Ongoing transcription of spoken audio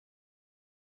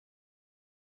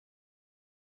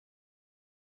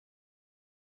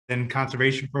in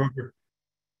conservation for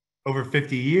over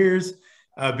 50 years,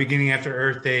 beginning after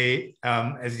Earth Day,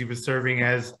 as he was serving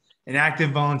as an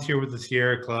active volunteer with the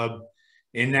Sierra Club.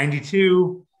 In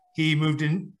 '92, he moved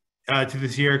in to the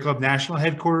Sierra Club National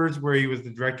Headquarters, where he was the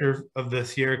director of the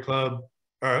Sierra Club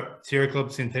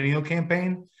Centennial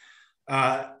Campaign.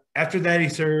 After that, he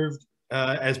served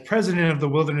as president of the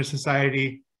Wilderness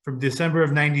Society from December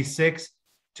of '96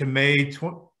 to May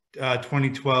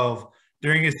 2012.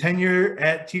 During his tenure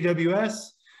at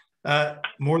TWS,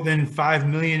 more than 5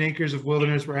 million acres of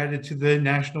wilderness were added to the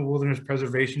National Wilderness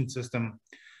Preservation System.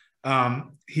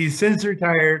 He's since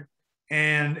retired,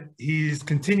 and he's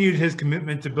continued his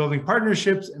commitment to building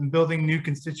partnerships and building new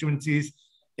constituencies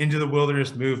into the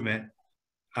wilderness movement.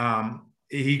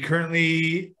 He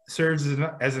currently serves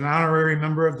as an honorary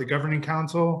member of the Governing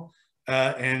Council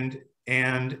and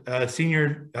a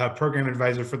senior program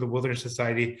advisor for the Wilderness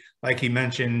Society, like he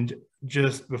mentioned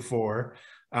just before.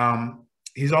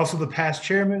 He's also the past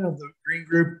chairman of the Green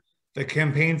Group, the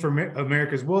Campaign for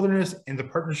America's Wilderness, and the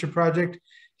Partnership Project.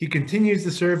 He continues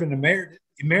to serve in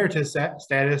emeritus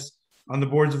status on the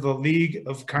boards of the League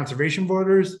of Conservation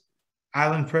Voters,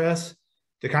 Island Press,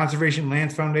 the Conservation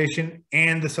Lands Foundation,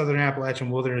 and the Southern Appalachian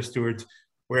Wilderness Stewards,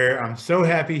 where I'm so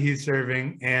happy he's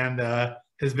serving and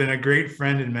has been a great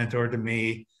friend and mentor to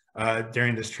me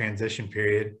during this transition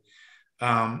period.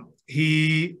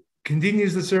 He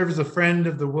continues to serve as a friend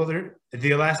of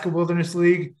the Alaska Wilderness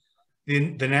League,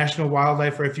 the National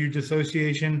Wildlife Refuge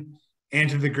Association, and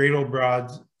to the Great Old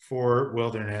Broads for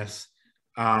Wilderness.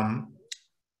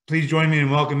 Please join me in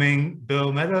welcoming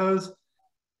Bill Meadows.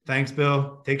 Thanks,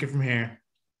 Bill. Take it from here.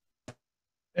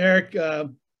 Eric,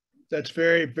 that's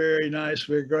very, very nice,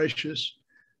 very gracious.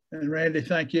 And Randy,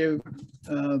 thank you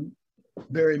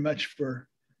very much for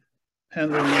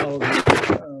handling all of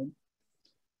the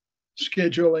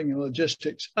scheduling and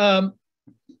logistics.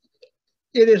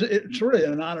 It's really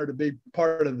an honor to be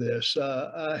part of this.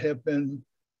 I have been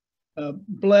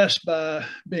blessed by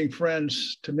being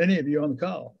friends to many of you on the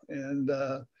call. And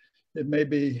it may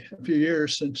be a few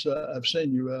years since I've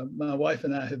seen you. My wife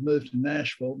and I have moved to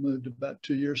Nashville, moved about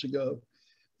 2 years ago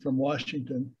from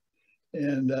Washington.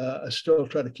 And I still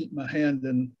try to keep my hand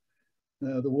in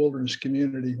the wilderness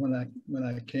community when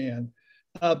I can.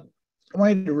 I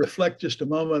wanted to reflect just a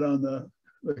moment on the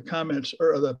comments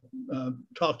or the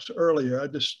talks earlier. I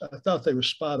thought they were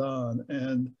spot on.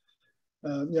 And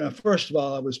first of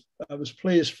all, I was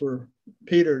pleased for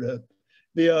Peter to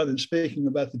be on and speaking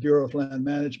about the Bureau of Land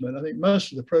Management. I think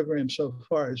most of the program so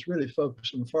far is really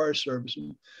focused on the Forest Service,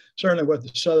 and certainly what the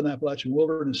Southern Appalachian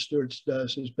Wilderness Stewards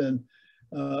does has been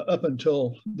up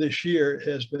until this year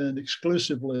has been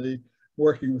exclusively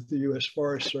working with the U.S.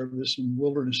 Forest Service in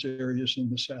wilderness areas in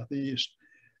the Southeast.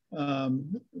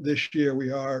 This year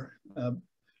we are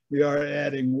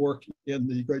adding work in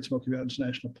the Great Smoky Mountains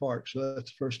National Park. So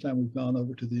that's the first time we've gone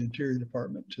over to the Interior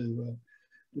Department to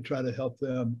try to help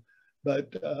them.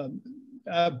 But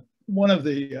one of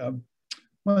the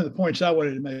points I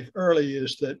wanted to make early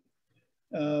is that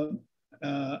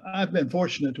I've been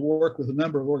fortunate to work with a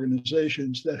number of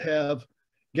organizations that have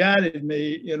guided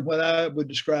me in what I would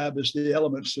describe as the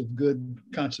elements of good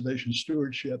conservation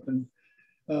stewardship. And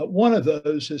one of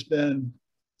those has been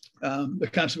the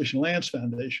Conservation Lands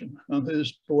Foundation, on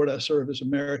whose board I serve as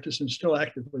emeritus and still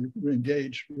actively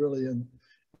engaged really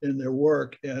in their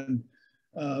work. And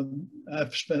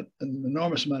I've spent an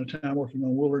enormous amount of time working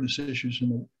on wilderness issues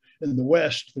in the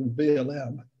West through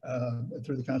BLM,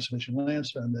 through the Conservation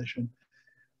Lands Foundation.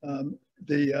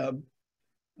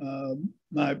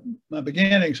 My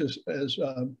beginnings, as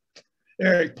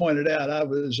Eric pointed out, I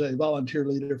was a volunteer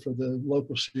leader for the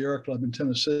local Sierra Club in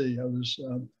Tennessee. I was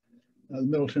the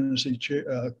Middle Tennessee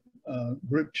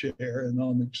group chair and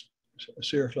on the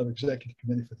Sierra Club Executive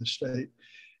Committee for the state.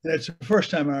 And it's the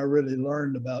first time I really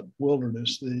learned about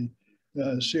wilderness. The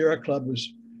Sierra Club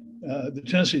was, the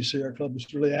Tennessee Sierra Club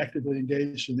was really actively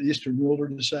engaged in the Eastern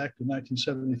Wilderness Act of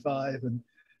 1975, and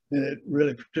it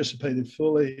really participated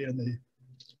fully in the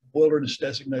wilderness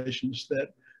designations that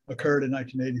occurred in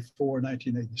 1984 and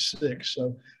 1986.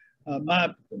 So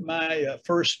my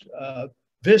first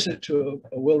visit to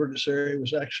a wilderness area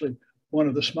was actually one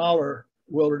of the smaller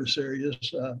wilderness areas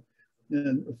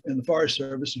in the Forest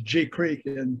Service, G Creek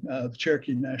in the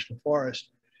Cherokee National Forest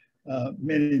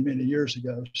many, many years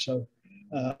ago. So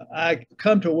I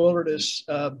come to wilderness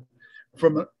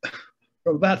from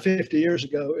about 50 years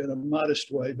ago in a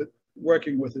modest way, but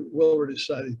working with the Wilderness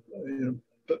Society,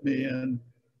 put me in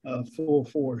full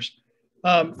force.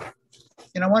 I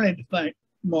wanted to thank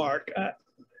Mark.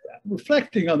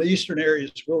 Reflecting on the Eastern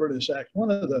Areas Wilderness Act, one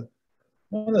of the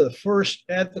one of the first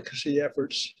advocacy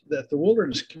efforts that the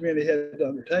wilderness community had to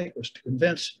undertake was to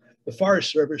convince the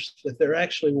Forest Service that there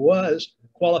actually was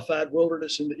qualified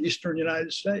wilderness in the eastern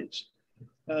United States.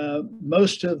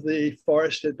 Most of the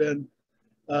forest had been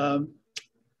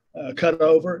cut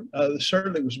over. There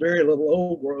certainly was very little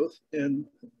old growth, and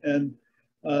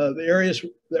the areas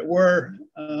that were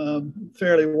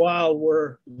fairly wild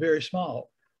were very small.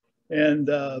 And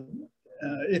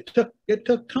it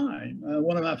took time.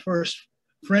 One of my first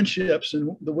friendships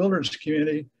in the wilderness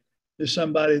community is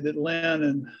somebody that Lynn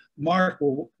and Mark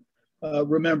will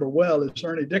remember well, is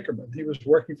Ernie Dickerman. He was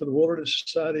working for the Wilderness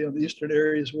Society on the Eastern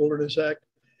Areas Wilderness Act.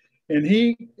 And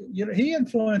he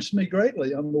influenced me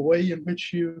greatly on the way in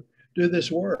which you do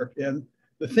this work. And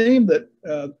the theme that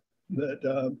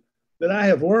I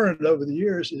have learned over the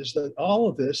years is that all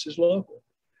of this is local.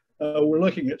 We're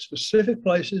looking at specific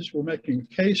places. We're making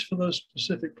a case for those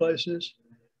specific places.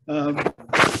 Am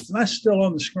I still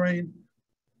on the screen?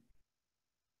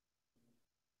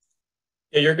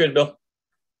 Yeah, you're good, Bill.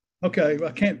 Okay,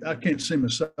 I can't see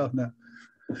myself now.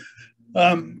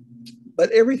 But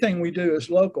everything we do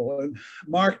is local, and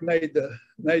Mark made the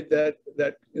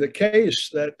case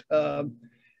that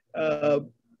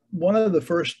one of the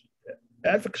first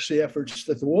advocacy efforts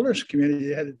that the wilderness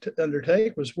community had to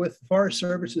undertake was with the Forest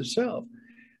Service itself.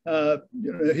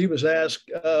 He was asked,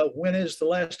 when is the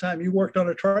last time you worked on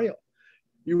a trail?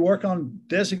 You work on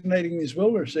designating these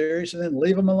wilderness areas and then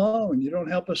leave them alone. You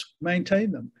don't help us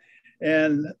maintain them.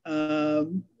 And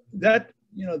that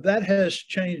has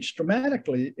changed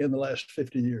dramatically in the last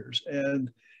 50 years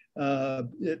and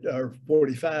or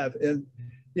 45. And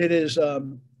it is,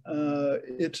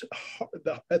 it's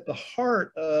at the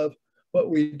heart of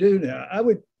what we do now. I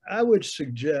would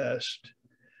suggest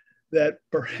that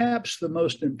perhaps the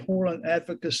most important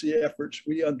advocacy efforts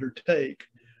we undertake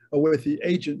are with the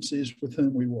agencies with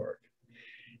whom we work.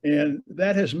 And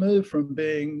that has moved from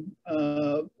being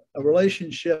a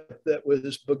relationship that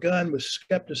was begun with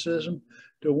skepticism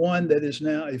to one that is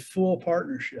now a full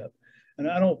partnership. And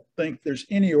I don't think there's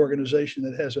any organization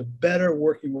that has a better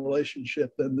working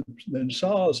relationship than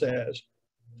SAWS has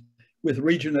with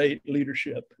Region 8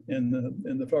 leadership in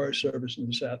the Forest Service in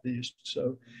the Southeast.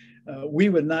 So we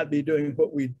would not be doing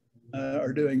what we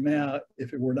are doing now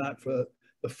if it were not for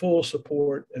the full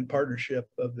support and partnership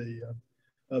of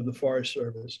the Forest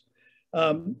Service.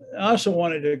 I also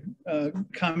wanted to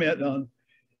comment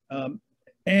on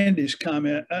Andy's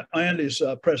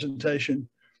presentation.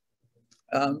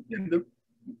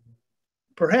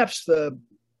 Perhaps the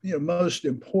most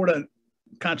important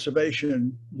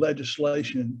conservation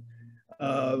legislation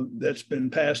that's been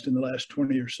passed in the last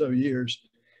 20 or so years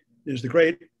is the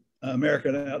Great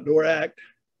American Outdoor Act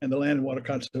and the Land and Water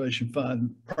Conservation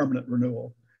Fund permanent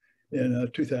renewal in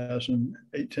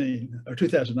 2018 or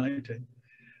 2019.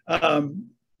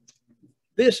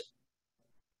 This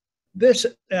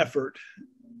effort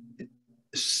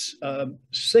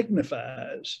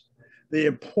signifies the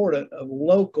importance of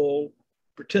local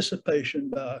participation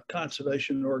by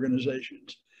conservation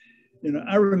organizations.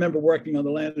 I remember working on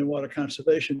the Land and Water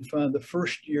Conservation Fund the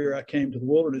first year I came to the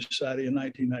Wilderness Society in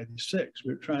 1996.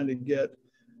 We were trying to get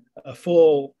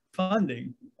full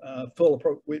funding, full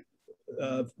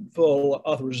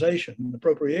authorization,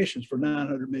 appropriations for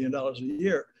 $900 million a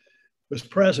year was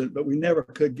present, but we never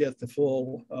could get the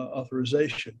full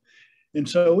authorization. And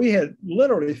so we had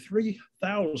literally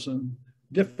 3,000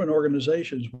 different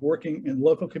organizations working in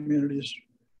local communities,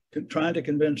 trying to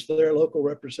convince their local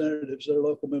representatives, their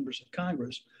local members of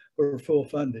Congress for full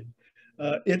funding.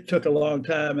 It took a long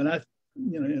time, and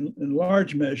in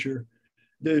large measure,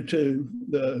 due to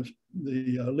the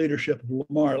leadership of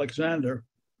Lamar Alexander,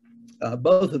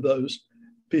 both of those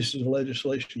pieces of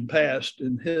legislation passed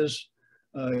in his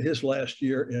last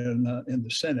year in the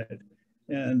Senate.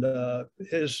 And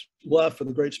his love for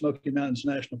the Great Smoky Mountains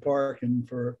National Park and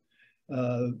for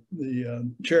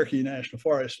the Cherokee National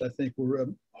Forest, I think, were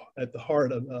at the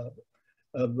heart of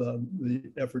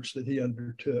the efforts that he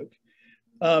undertook.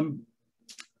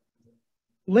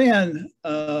 Lynn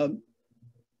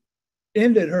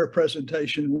ended her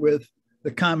presentation with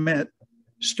the comment,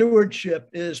 "Stewardship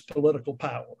is political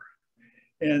power."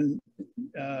 And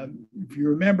if you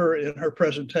remember in her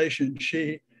presentation,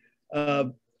 she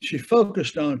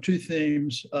focused on two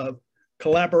themes of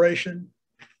collaboration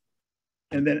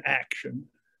and then action.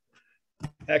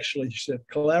 Actually, she said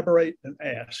collaborate and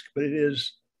ask, but it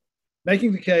is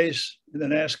making the case and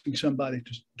then asking somebody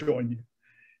to join you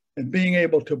and being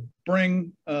able to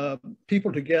bring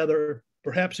people together,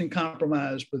 perhaps in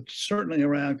compromise, but certainly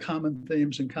around common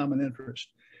themes and common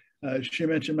interests. She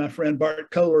mentioned my friend Bart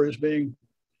Kohler as being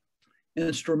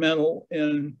instrumental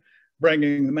in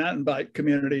bringing the mountain bike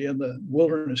community and the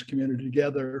wilderness community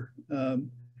together in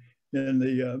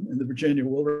the Virginia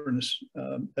wilderness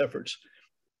efforts.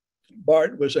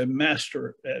 Bart was a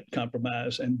master at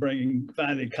compromise and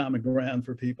finding common ground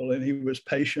for people, and he was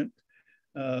patient.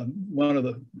 One of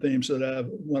the themes that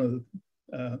one of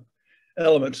the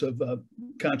elements of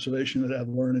conservation that I've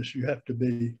learned is you have to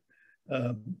be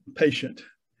patient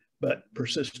but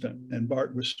persistent, and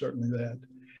Bart was certainly that.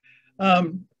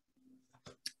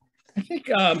 I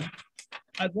think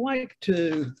I'd like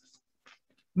to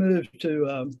move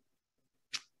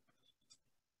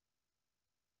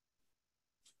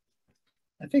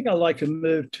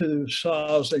to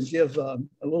SAWS and give a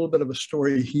little bit of a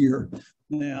story here.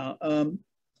 Now,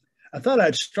 I thought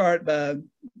I'd start by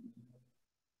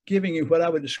giving you what I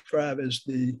would describe as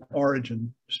the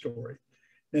origin story.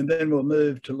 And then we'll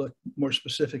move to look more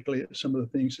specifically at some of the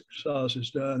things that SAWS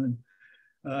has done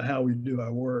and how we do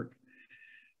our work.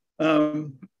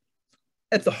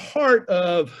 At the heart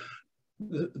of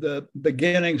the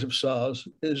beginnings of SAWS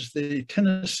is the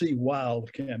Tennessee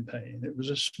Wild campaign. It was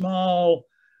a small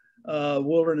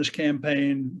wilderness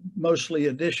campaign, mostly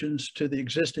additions to the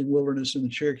existing wilderness in the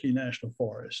Cherokee National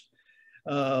Forest.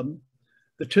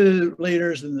 The two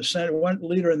leaders in the Senate, one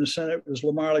leader in the Senate was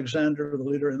Lamar Alexander. The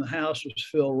leader in the House was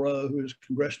Phil Rowe, who is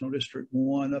Congressional District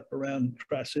 1 up around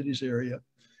Tri-Cities area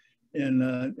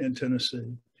in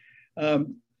Tennessee.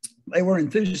 They were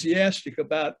enthusiastic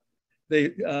about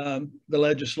the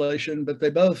legislation, but they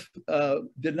both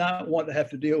did not want to have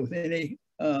to deal with any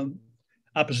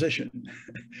opposition.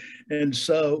 And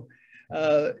so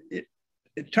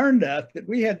it turned out that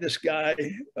we had this guy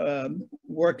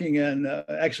working in,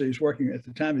 actually he's working at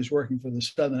the time, he's working for the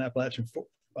Southern Appalachian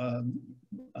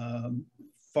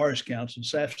Forest Council,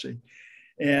 SAFC,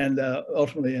 and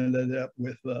ultimately ended up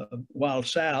with Wild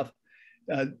South,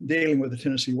 dealing with the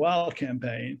Tennessee Wild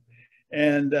campaign.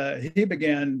 And he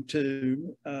began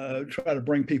to try to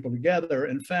bring people together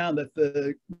and found that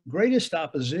the greatest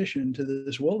opposition to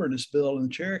this wilderness bill in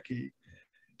Cherokee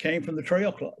came from the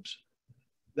trail clubs.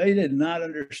 They did not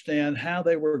understand how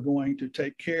they were going to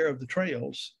take care of the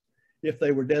trails if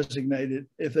they were in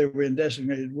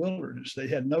designated wilderness. They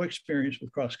had no experience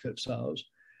with crosscut saws.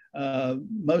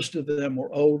 Most of them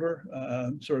were older,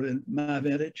 sort of in my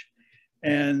vintage,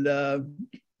 and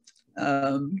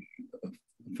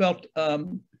felt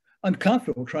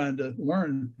uncomfortable trying to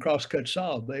learn crosscut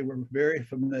saw. They were very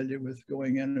familiar with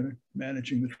going in and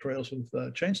managing the trails with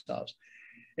chainsaws.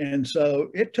 And so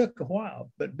it took a while,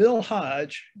 but Bill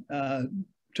Hodge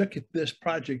took this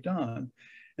project on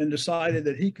and decided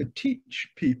that he could teach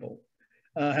people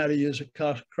how to use a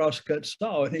crosscut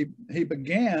saw. And he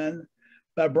began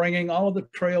by bringing all of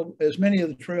the as many of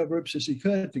the trail groups as he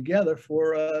could together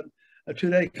for a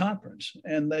 2-day conference.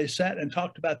 And they sat and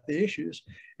talked about the issues,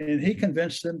 and he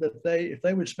convinced them that if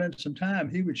they would spend some time,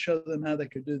 he would show them how they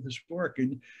could do this work.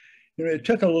 And it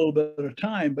took a little bit of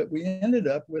time, but we ended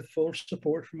up with full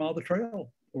support from all the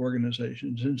trail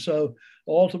organizations. And so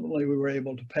ultimately we were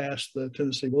able to pass the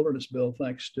Tennessee Wilderness Bill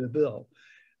thanks to Bill.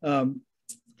 The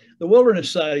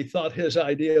Wilderness Society thought his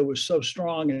idea was so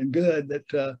strong and good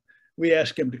that we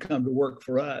asked him to come to work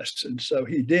for us. And so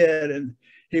he did, and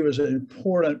he was an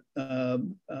important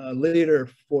leader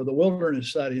for the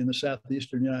Wilderness Society in the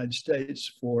southeastern United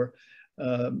States for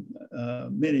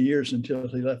many years until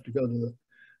he left to go to the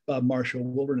Bob Marshall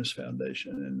Wilderness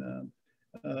Foundation.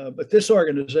 But this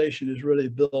organization is really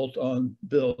built on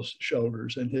Bill's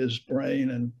shoulders and his brain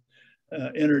and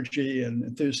energy and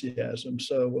enthusiasm.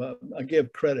 So I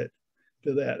give credit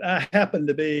to that. I happen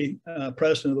to be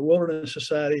president of the Wilderness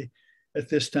Society at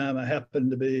this time. I happen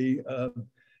to be,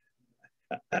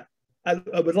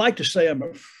 I would like to say I'm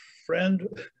a friend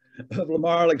of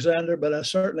Lamar Alexander, but I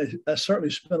certainly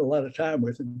spent a lot of time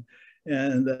with him.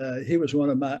 And he was one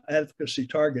of my advocacy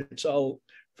targets all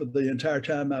for the entire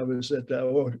time I was at,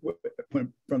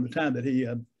 from the time that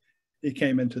he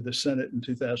came into the Senate in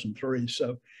 2003.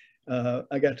 So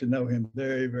I got to know him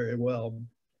very, very well.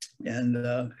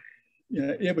 And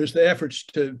it was the efforts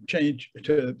to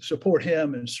support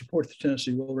him and support the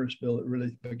Tennessee Wilderness Bill that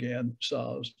really began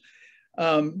SAWS.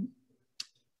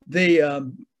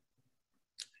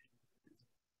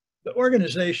 The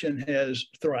organization has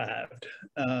thrived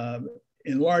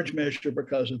in large measure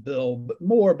because of Bill, but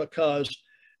more because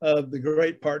of the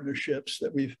great partnerships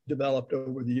that we've developed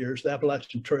over the years, the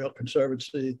Appalachian Trail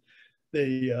Conservancy,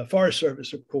 the Forest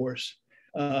Service, of course,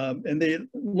 and the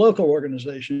local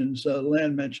organizations.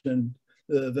 Lynn mentioned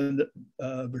the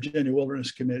Virginia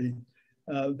Wilderness Committee.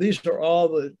 These are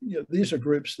all these are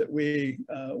groups that we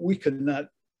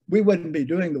wouldn't be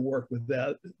doing the work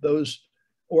without those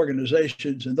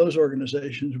organizations, and those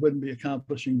organizations wouldn't be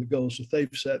accomplishing the goals that they've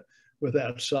set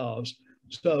without SAWS.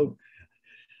 So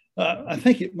I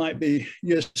think it might be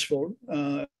useful,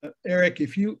 Eric,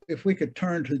 if we could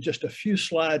turn to just a few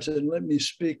slides and let me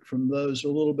speak from those a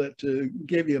little bit to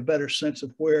give you a better sense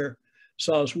of where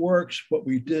SAWS works, what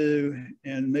we do,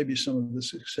 and maybe some of the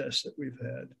success that we've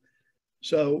had.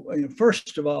 So,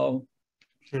 first of all,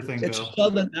 Sure thing, it's Bill.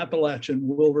 Southern Appalachian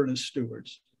Wilderness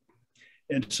Stewards.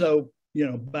 And so,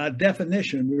 by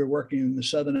definition, we were working in the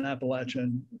Southern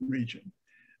Appalachian region.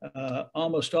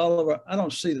 Almost all of our, I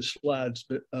don't see the slides,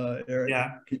 but Eric.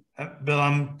 Yeah, Bill,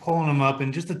 I'm pulling them up,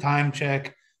 and just a time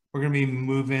check. We're going to be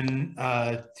moving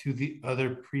to the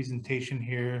other presentation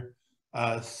here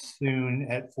soon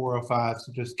at 4:05.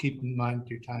 So just keep in mind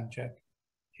your time check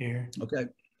here. Okay.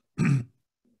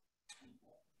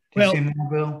 Well, you see that,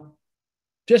 Bill?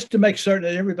 Just to make certain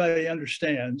that everybody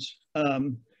understands,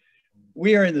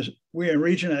 we're in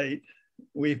Region 8.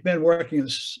 We've been working in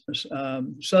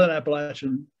Southern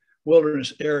Appalachian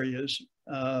wilderness areas.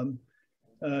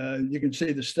 You can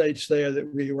see the states there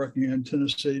that we're working in: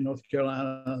 Tennessee, North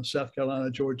Carolina, South Carolina,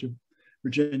 Georgia,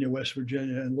 Virginia, West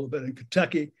Virginia, and a little bit in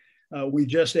Kentucky. We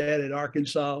just added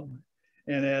Arkansas.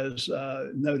 And as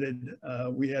noted,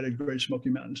 we added Great Smoky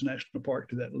Mountains National Park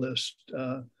to that list.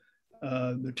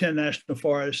 There are 10 national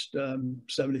forests,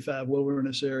 75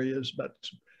 wilderness areas, about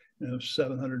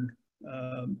 700,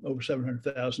 over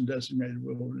 700,000 designated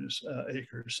wilderness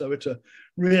acres. So it's a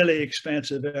really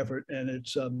expansive effort, and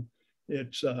it's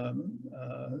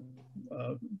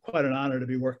quite an honor to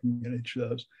be working in each of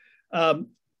those.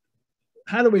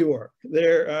 How do we work?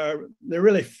 There are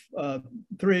really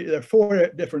there are 4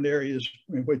 different areas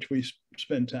in which we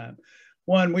spend time.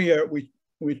 One, we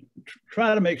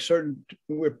try to make certain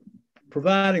we're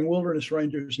providing wilderness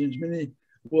rangers in as many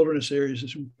wilderness areas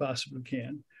as we possibly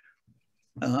can.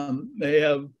 They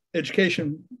have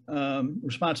education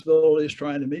responsibilities,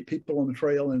 trying to meet people on the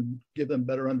trail and give them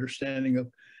better understanding of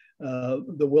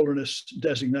the wilderness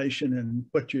designation and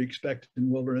what you expect in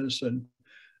wilderness, and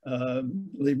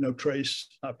leave no trace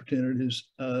opportunities.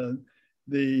 In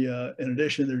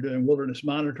addition, they're doing wilderness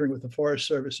monitoring with the Forest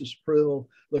Service's approval,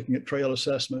 looking at trail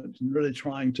assessment, and really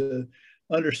trying to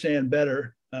understand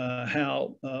better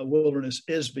how wilderness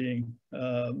is being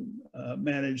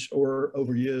managed or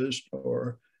overused,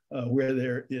 or where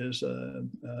there is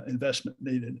investment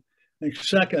needed. I think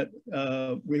second,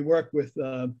 we work with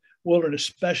wilderness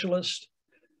specialists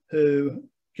who,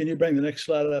 can you bring the next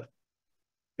slide up,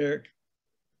 Eric?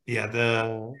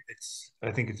 Yeah,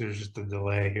 I think there's just a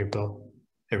delay here, Bill.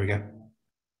 There we go.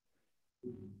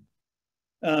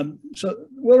 So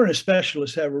wilderness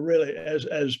specialists have a really,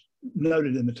 as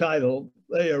noted in the title,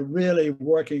 they are really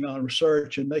working on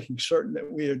research and making certain that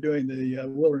we are doing the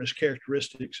wilderness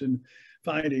characteristics and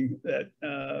finding that,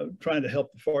 trying to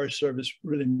help the Forest Service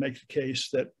really make the case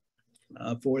that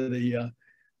for the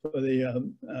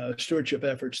stewardship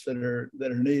efforts that are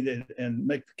needed, and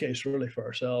make the case really for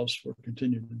ourselves for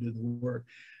continuing to do the work.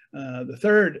 The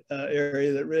third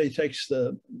area that really takes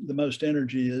the most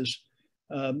energy is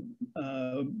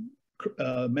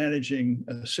managing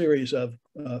a series of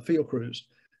field crews.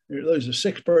 Those are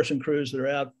 6-person crews that are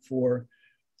out for,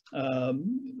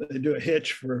 they do a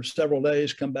hitch for several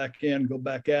days, come back in, go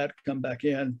back out, come back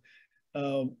in.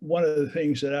 One of the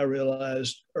things that I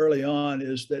realized early on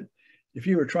is that if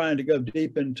you were trying to go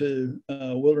deep into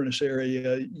a wilderness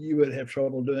area, you would have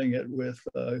trouble doing it with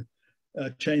a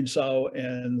chainsaw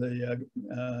and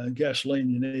the gasoline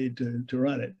you need to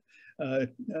run it.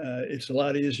 It's a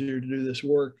lot easier to do this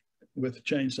work with a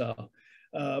chainsaw.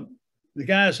 The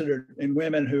guys that are, and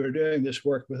women who are doing this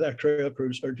work with our trail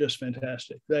crews are just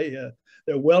fantastic. They're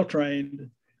well trained,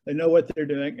 they know what they're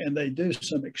doing, and they do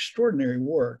some extraordinary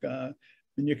work. And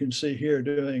you can see here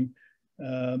doing,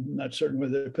 not certain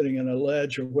whether they're putting in a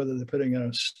ledge or whether they're putting in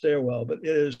a stairwell, but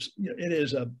it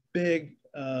is a big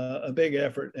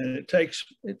effort, and it takes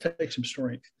some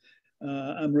strength.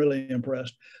 I'm really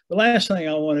impressed. The last thing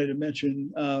I wanted to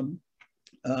mention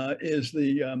is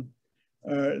the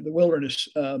wilderness.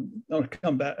 I'll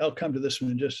come to this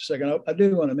one in just a second. I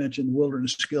do want to mention the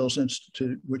Wilderness Skills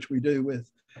Institute, which we do with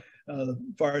the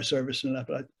Forest Service and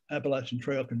Appalachian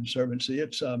Trail Conservancy.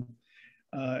 It's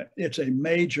a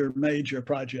major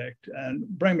project. And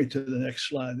bring me to the next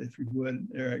slide, if you would,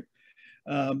 Eric.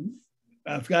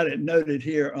 I've got it noted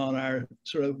here on our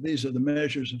sort of, these are the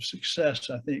measures of success,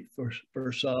 I think, for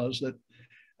SAWS, that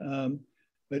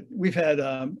but we've had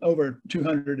over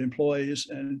 200 employees,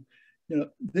 and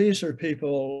these are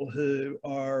people who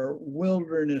are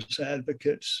wilderness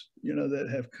advocates, that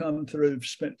have come through,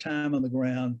 spent time on the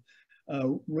ground,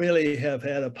 really have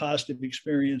had a positive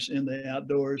experience in the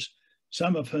outdoors.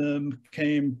 Some of whom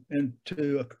came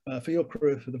into a field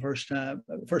crew for the first time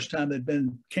they'd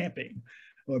been camping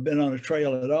or been on a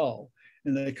trail at all.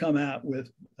 And they come out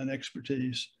with an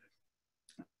expertise.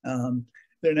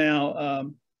 They're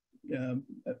now,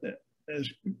 as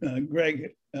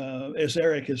as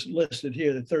Eric has listed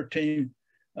here, the 13,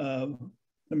 I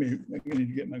need to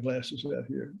get my glasses out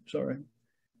here, sorry.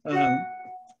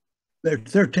 There are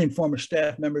 13 former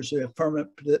staff members who have permanent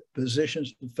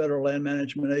positions with federal land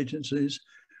management agencies.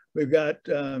 We've got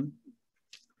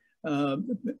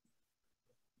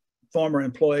former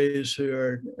employees who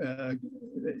are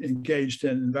engaged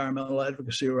in environmental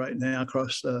advocacy right now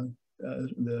across the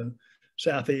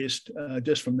Southeast,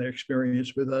 just from their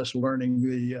experience with us, learning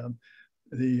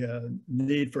the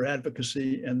need for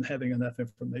advocacy and having enough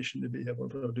information to be able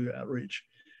to do outreach.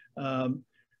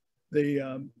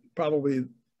 Probably,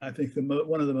 I think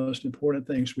one of the most important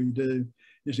things we do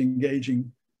is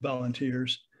engaging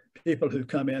volunteers, people who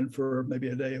come in for maybe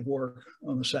a day of work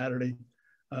on a Saturday,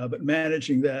 but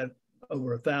managing that.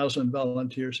 Over 1,000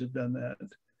 volunteers have done that.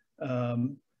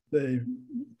 The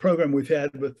program we've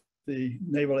had with the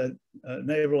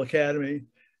Naval Academy,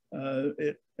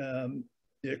 it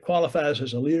qualifies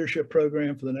as a leadership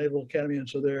program for the Naval Academy, and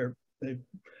so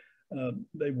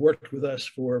they've worked with us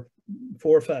for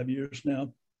 4 or 5 years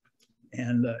now.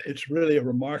 And it's really a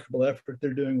remarkable effort.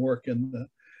 They're doing work in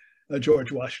the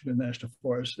George Washington National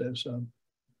Forest,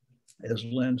 as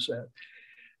Lynn said.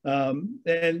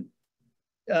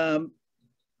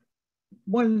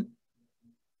 When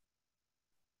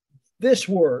this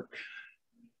work,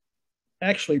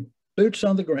 actually boots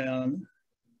on the ground,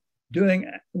 doing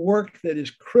work that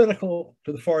is critical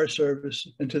to the Forest Service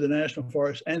and to the National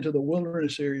Forest and to the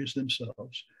wilderness areas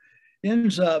themselves,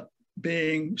 ends up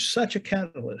being such a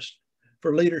catalyst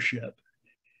for leadership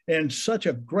and such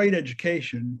a great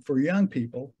education for young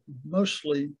people,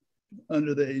 mostly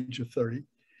under the age of 30,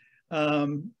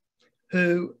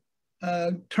 who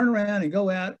turn around and go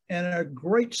out and are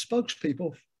great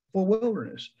spokespeople for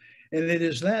wilderness. And it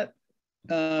is that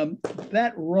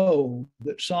role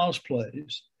that SAWS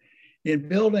plays in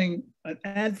building an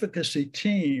advocacy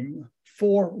team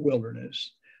for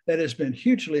wilderness that has been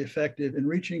hugely effective in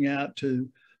reaching out to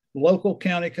local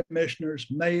county commissioners,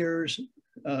 mayors,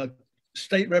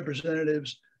 state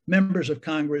representatives, members of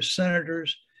Congress,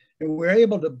 senators, and we're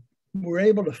able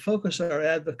to focus our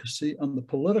advocacy on the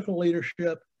political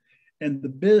leadership and the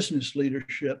business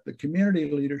leadership, the community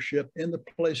leadership in the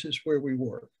places where we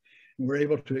work. And we're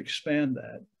able to expand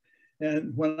that.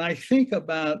 And when I think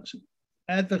about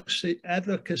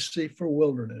advocacy for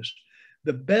wilderness,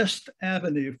 the best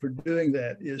avenue for doing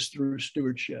that is through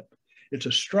stewardship. It's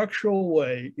a structural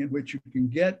way in which you can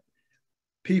get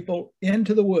people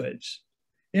into the woods,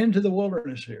 into the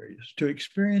wilderness areas, to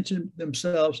experience it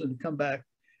themselves and to come back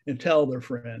and tell their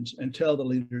friends and tell the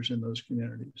leaders in those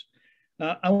communities.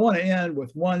 I want to end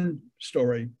with one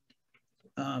story.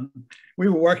 We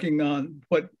were working on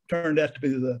what turned out to be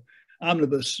the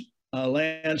omnibus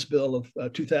lands bill of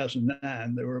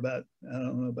 2009. There were about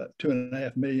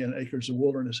 2.5 million acres of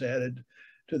wilderness added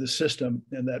to the system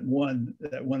in that one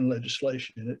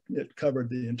legislation. It covered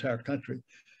the entire country.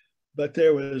 But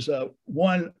there was our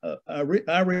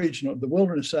regional, the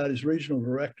wilderness side is regional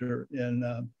director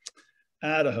in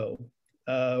Idaho,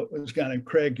 was a guy named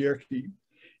Craig Yerke,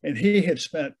 and he had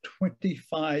spent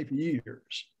 25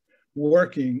 years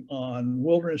working on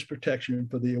wilderness protection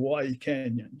for the Hawaii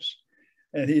canyons.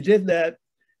 And he did that,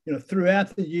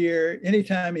 throughout the year.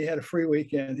 Anytime he had a free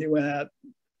weekend, he went out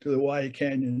to the Hawaii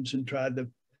canyons and tried to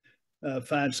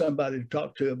find somebody to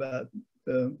talk to about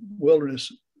the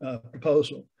wilderness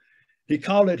proposal. He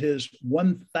called it his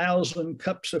 1,000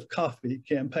 cups of coffee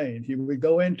campaign. He would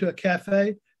go into a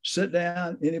cafe, sit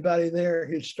down, anybody there,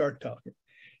 he'd start talking.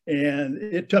 And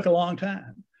it took a long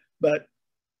time, but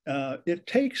it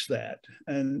takes that.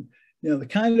 And, the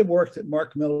kind of work that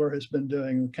Mark Miller has been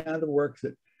doing, the kind of work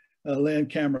that Lynn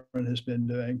Cameron has been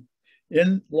doing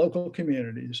in local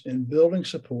communities, in building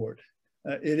support,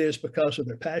 it is because of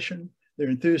their passion, their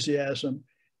enthusiasm,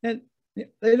 and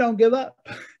they don't give up.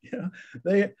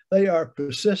 They are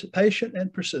patient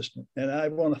and persistent. And I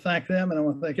want to thank them, and I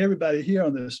want to thank everybody here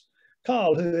on this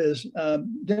call who has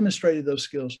demonstrated those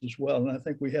skills as well. And I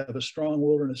think we have a strong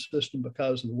wilderness system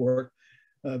because of the work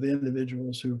of the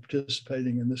individuals who are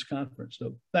participating in this conference.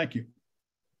 So thank you.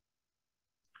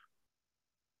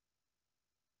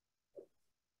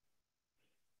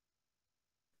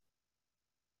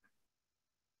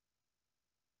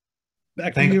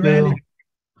 Back to you, Bill. Randy.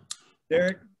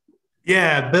 Derek?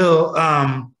 Yeah, Bill,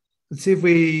 let's see if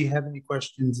we have any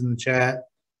questions in the chat.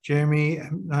 Jeremy,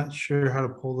 I'm not sure how to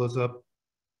pull those up,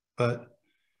 but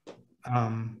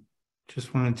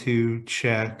just wanted to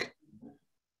check.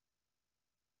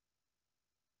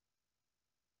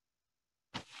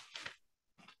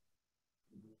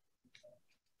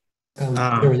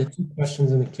 There were the 2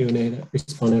 questions in the Q&A that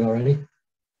responded already.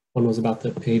 One was about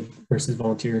the paid versus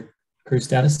volunteer crew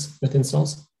status with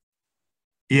installs.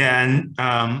 Yeah, and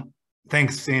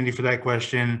thanks, Sandy, for that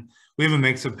question. We have a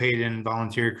mix of paid and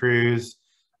volunteer crews.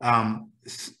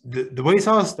 The way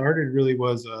SAWS started really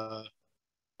was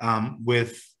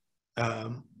with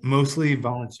mostly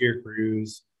volunteer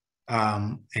crews,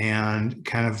 and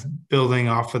kind of building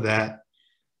off of that,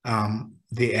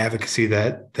 the advocacy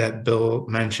that Bill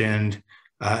mentioned,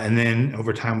 and then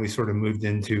over time we sort of moved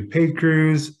into paid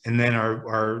crews, and then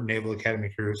our Naval Academy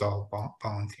crews all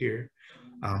volunteer.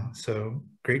 So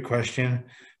great question,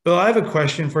 Bill. I have a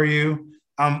question for you.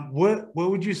 What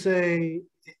would you say?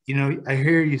 You know, I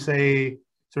hear you say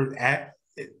sort of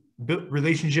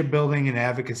relationship building and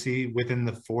advocacy within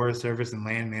the Forest Service and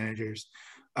land managers.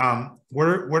 What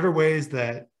are ways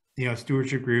that, you know,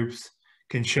 stewardship groups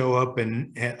can show up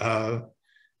and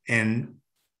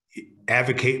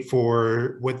advocate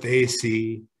for what they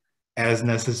see as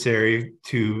necessary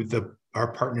to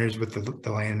our partners with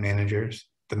the land managers,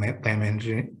 the land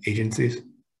management agencies?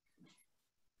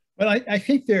 Well, I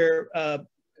think they're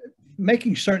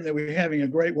making certain that we're having a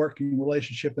great working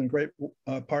relationship and a great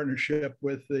partnership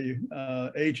with the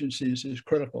agencies is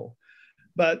critical.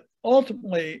 But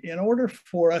ultimately, in order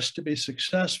for us to be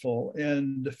successful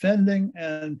in defending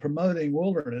and promoting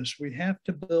wilderness, we have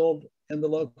to build in the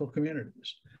local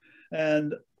communities.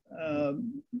 And I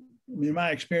mean, my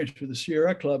experience with the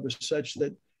Sierra Club was such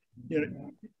that, you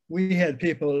know, we had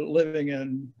people living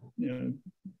in, you know,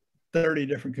 30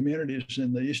 different communities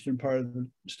in the eastern part of the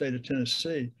state of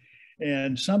Tennessee,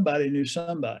 and somebody knew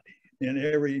somebody in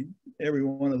every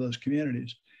one of those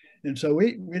communities. And so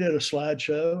we did a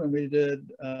slideshow, and we did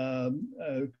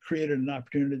created an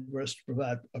opportunity for us to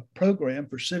provide a program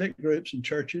for civic groups and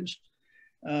churches.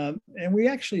 And we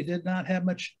actually did not have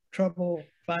much trouble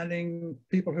finding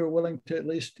people who are willing to at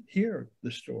least hear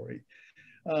the story.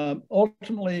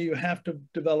 Ultimately, you have to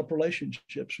develop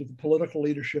relationships with the political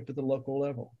leadership at the local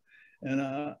level. And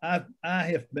I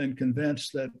have been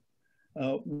convinced that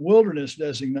wilderness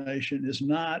designation has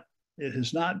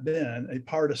not been a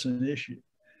partisan issue.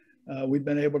 We've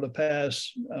been able to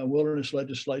pass wilderness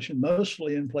legislation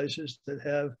mostly in places that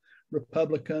have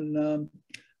Republican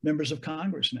members of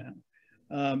Congress now.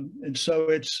 And so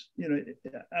it's, you know,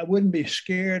 I wouldn't be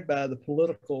scared by the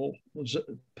political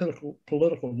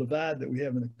divide that we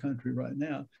have in the country right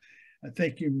now. I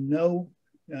think, you know,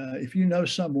 if you know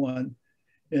someone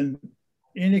in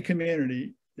any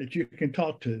community that you can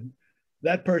talk to,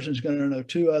 that person's going to know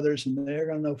 2 others, and they're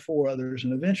going to know 4 others.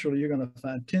 And eventually you're going to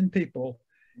find 10 people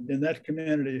in that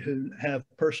community who have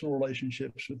personal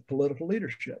relationships with political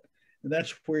leadership. And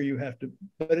that's where you have to,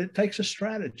 but it takes a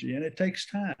strategy and it takes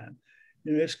time.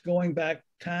 You know, it's going back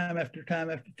time after time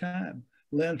after time.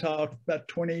 Lynn talked about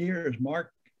 20 years.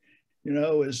 Mark, you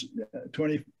know, is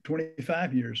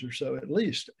 25 years or so at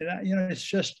least. And, you know, it's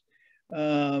just,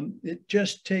 it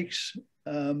just takes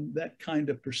that kind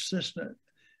of persistent,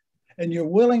 and your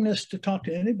willingness to talk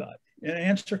to anybody and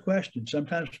answer questions.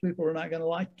 Sometimes people are not going to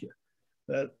like you,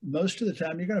 but most of the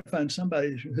time you're going to find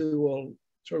somebody who will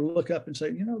sort of look up and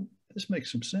say, you know, this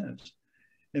makes some sense.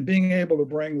 And being able to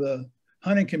bring the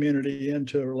hunting community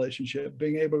into a relationship,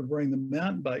 being able to bring the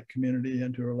mountain bike community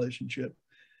into a relationship,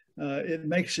 it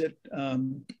makes it a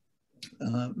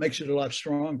lot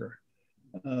stronger.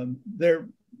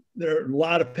 There are a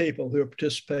lot of people who are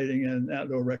participating in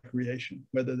outdoor recreation,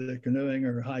 whether they're canoeing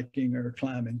or hiking or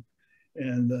climbing,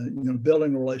 and you know,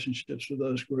 building relationships with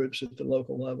those groups at the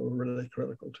local level are really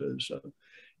critical too. So,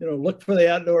 you know, look for the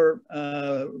outdoor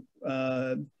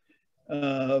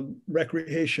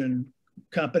recreation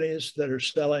companies that are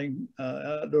selling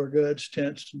outdoor goods,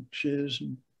 tents and shoes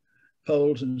and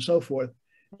poles and so forth,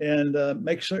 and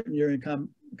make certain you're in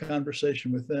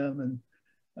conversation with them. And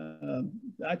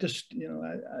I just, you know,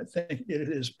 I think it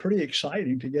is pretty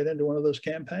exciting to get into one of those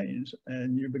campaigns,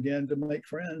 and you begin to make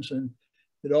friends, and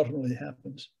it ultimately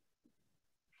happens.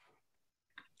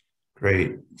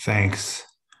 Great, thanks.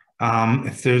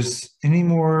 If there's any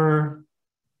more,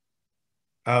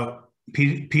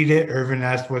 Peter Irvin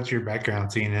asked what your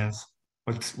background scene is.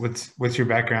 What's your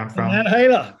background from?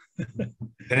 Nantahala.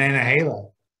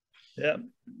 Nantahala. Yeah.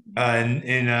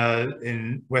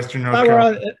 In Western North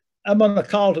Carolina. I'm on a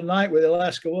call tonight with the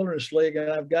Alaska Wilderness League, and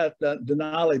I've got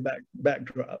Denali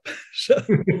backdrop. So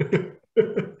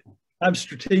I'm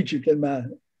strategic in my.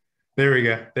 There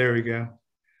we go.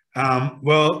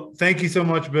 Well, thank you so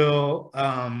much, Bill.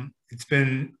 It's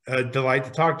been a delight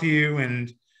to talk to you,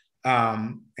 and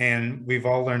we've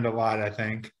all learned a lot, I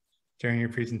think, during your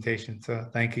presentation. So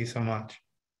thank you so much.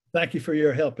 Thank you for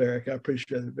your help, Eric. I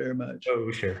appreciate it very much.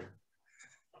 Oh, sure.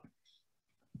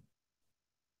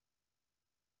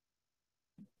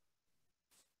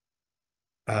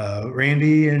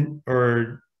 Randy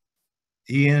or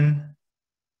Ian?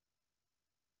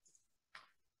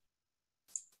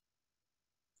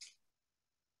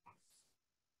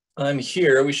 I'm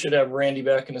here. We should have Randy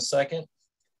back in a second.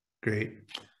 Great.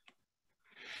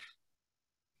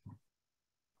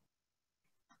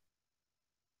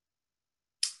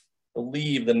 I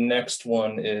believe the next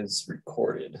one is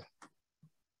recorded.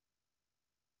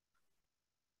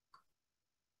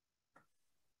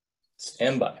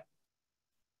 Stand by.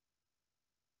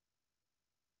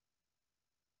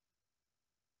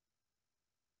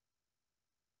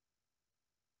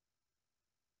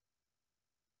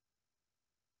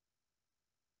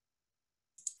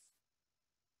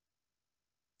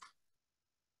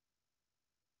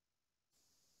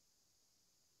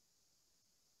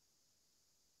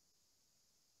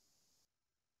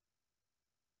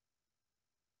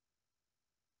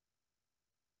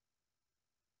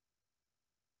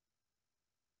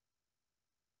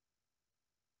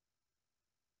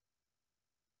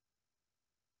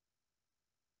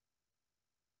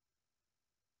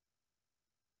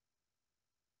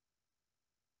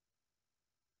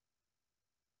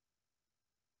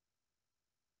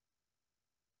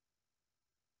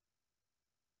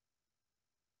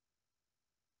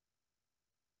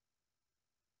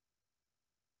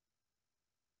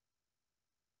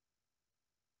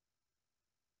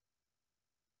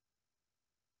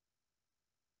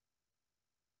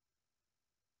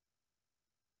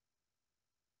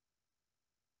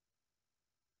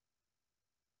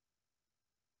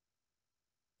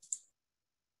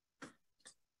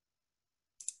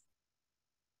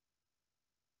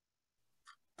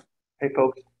 Hey,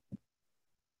 folks.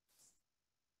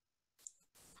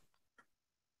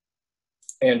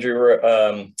 Andrew,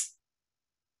 I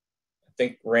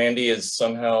think Randy is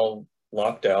somehow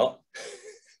locked out.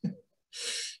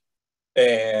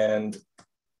 And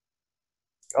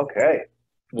Okay.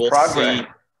 we'll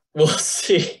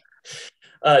see.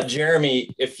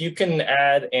 Jeremy, if you can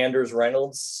add Anders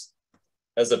Reynolds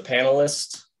as a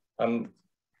panelist, I'm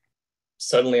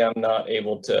not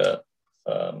able to,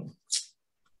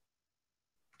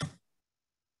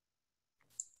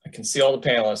 I can see all the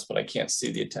panelists, but I can't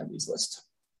see the attendees list.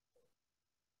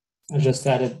 I just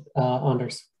added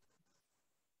Anders.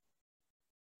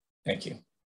 Thank you.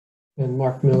 And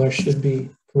Mark Miller should be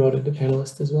promoted to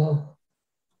panelist as well.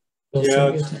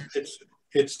 Yeah,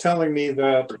 it's telling me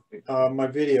that my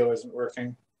video isn't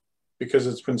working because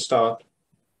it's been stopped.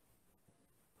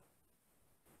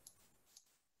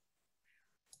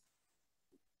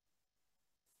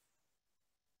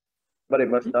 But it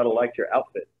must not have liked your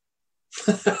outfit.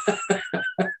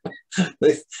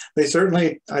 They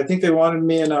certainly, I think they wanted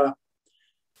me in a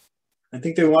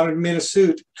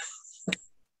suit.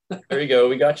 There you go.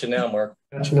 We got you now, Mark.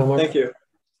 Got you now, Mark. Thank you.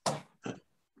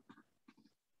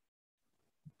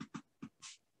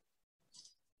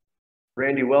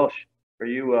 Randy Welsh, are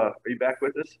you back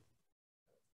with us?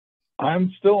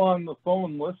 I'm still on the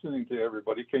phone listening to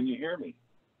everybody. Can you hear me?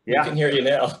 Yeah, I can hear you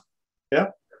now.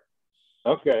 Yeah.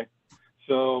 Okay.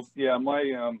 So yeah,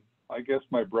 my I guess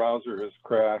my browser has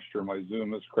crashed or my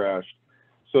Zoom has crashed.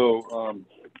 So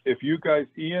if you guys,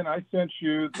 Ian, I sent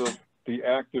you the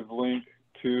active link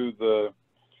to the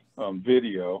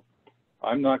video.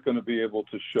 I'm not going to be able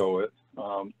to show it.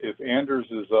 If Anders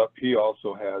is up, he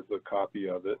also has a copy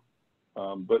of it.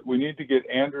 But we need to get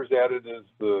Anders added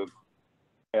to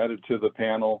the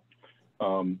panel.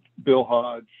 Bill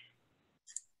Hodge,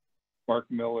 Mark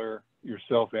Miller,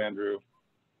 yourself, Andrew.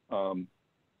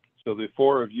 So the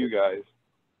four of you guys.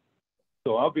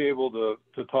 So I'll be able to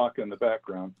talk in the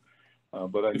background,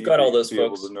 but I need got all to those be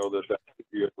folks. able to know that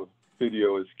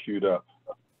video is queued up.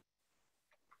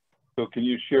 So can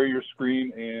you share your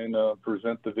screen and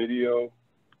present the video,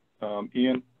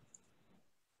 Ian?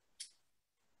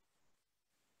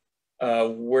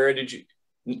 Where did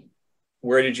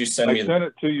you send me? I sent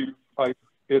it to you.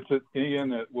 It's at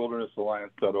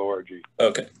ian@wildernessalliance.org.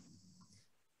 Okay.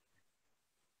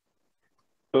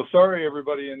 So sorry,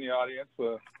 everybody in the audience.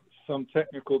 Some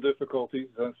technical difficulties.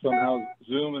 Somehow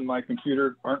Zoom and my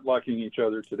computer aren't liking each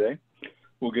other today.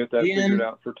 We'll get that figured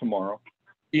out for tomorrow.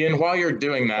 Ian, while you're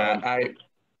doing that,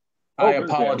 I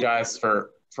apologize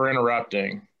for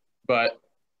interrupting, but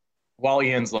while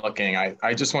Ian's looking,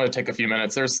 I just want to take a few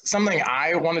minutes. There's something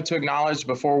I wanted to acknowledge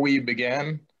before we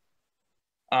begin.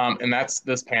 and that's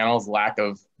this panel's lack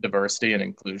of diversity and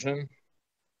inclusion.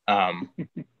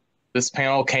 This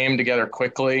panel came together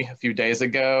quickly a few days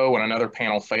ago when another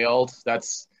panel failed.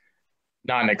 That's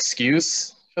not an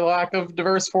excuse for the lack of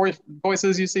diverse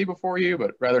voices you see before you,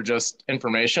 but rather just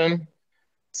information.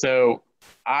 So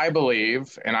I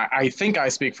believe, and I think I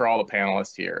speak for all the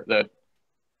panelists here, that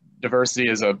diversity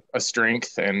is a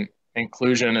strength and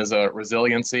inclusion is a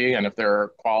resiliency. And if there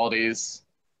are qualities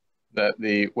that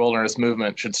the wilderness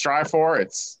movement should strive for,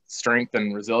 it's strength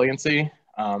and resiliency.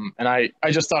 And I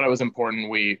just thought it was important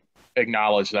we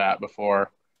acknowledge that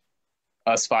before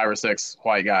us 5 or 6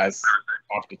 white guys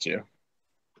talked at you.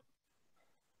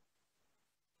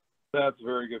 That's a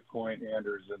very good point,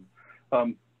 Anders.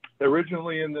 And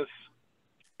originally in this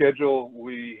schedule,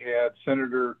 we had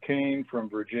Senator Kaine from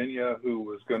Virginia, who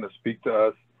was going to speak to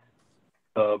us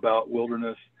about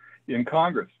wilderness in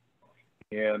Congress.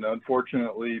 And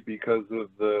unfortunately, because of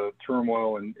the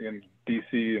turmoil in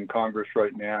DC and Congress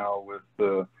right now with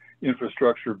the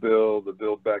infrastructure bill, the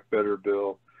Build Back Better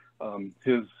bill,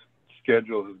 his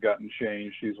schedule has gotten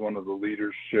changed. He's one of the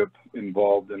leadership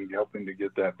involved in helping to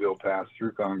get that bill passed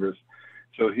through Congress.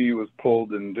 So he was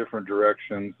pulled in different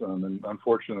directions and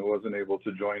unfortunately wasn't able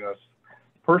to join us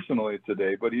personally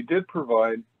today, but he did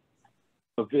provide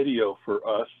a video for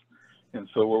us. And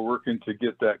so we're working to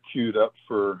get that queued up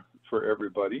for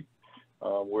everybody,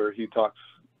 where he talks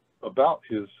about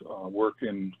his work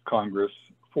in Congress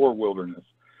for wilderness.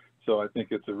 So I think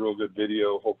it's a real good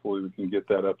video. Hopefully we can get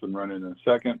that up and running in a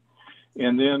second.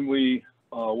 And then we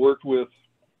worked with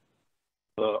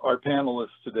our panelists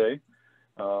today.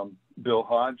 Bill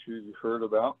Hodge, who you've heard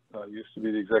about, used to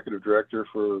be the executive director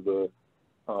for the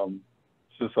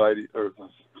Society or the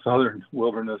Southern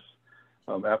Wilderness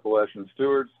Appalachian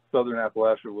Stewards, Southern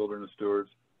Appalachian Wilderness Stewards.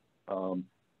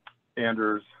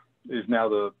 Anders is now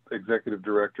the executive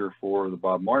director for the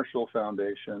Bob Marshall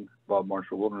Foundation, Bob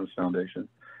Marshall Wilderness Foundation.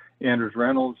 Anders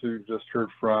Reynolds, who you just heard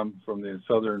from the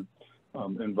Southern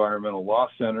Environmental Law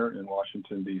Center in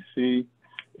Washington, D.C.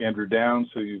 Andrew Downs,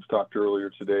 who you've talked earlier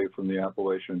today from the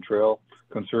Appalachian Trail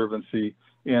Conservancy,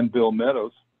 and Bill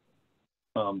Meadows,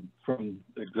 from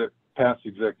past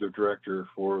executive director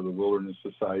for the Wilderness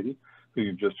Society, who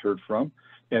you've just heard from.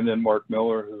 And then Mark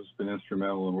Miller, who's been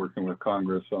instrumental in working with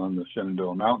Congress on the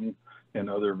Shenandoah Mountain and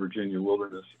other Virginia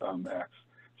wilderness acts.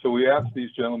 So we asked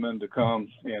these gentlemen to come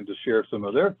and to share some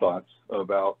of their thoughts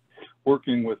about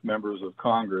working with members of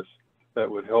Congress that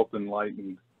would help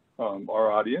enlighten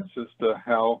our audience as to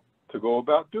how to go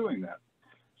about doing that.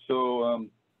 So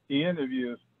Ian, have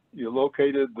you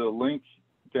located the link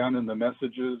down in the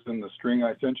messages in the string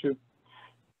I sent you?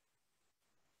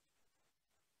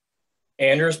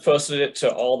 Anders posted it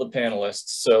to all the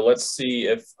panelists. So let's see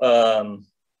if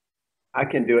I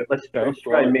can do it. Let's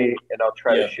try me, and I'll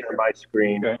try to share my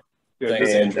screen. Okay. Yeah,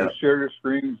 thanks, Andrew. Share your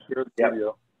screen, share the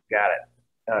video. Got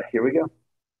it. Here we go.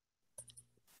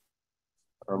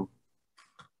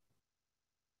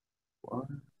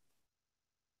 One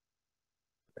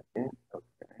second.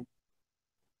 Okay.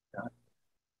 Got it.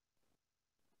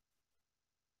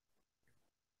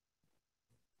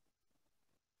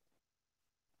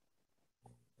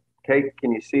 Okay,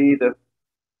 can you see the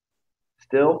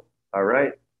still? All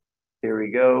right, here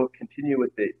we go. Continue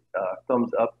with the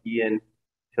thumbs up, Ian,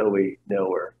 till we know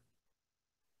we're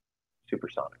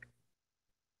supersonic.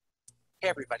 Hey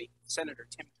everybody, Senator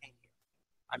Tim Kaine here.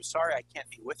 I'm sorry I can't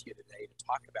be with you today to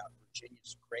talk about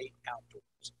Virginia's great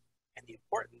outdoors and the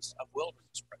importance of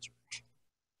wilderness preservation.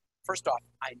 First off,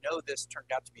 I know this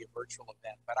turned out to be a virtual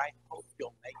event, but I hope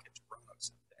you'll make it to Roanoke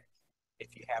someday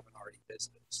if you haven't already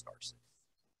visited the Star City.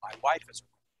 My wife is a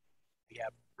Roanoke. We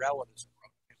have relatives in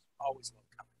Roanoke who always love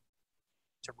coming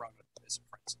to Roanoke to visit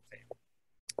friends and family.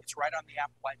 It's right on the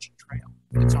Appalachian Trail.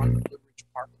 It's on the Blue Ridge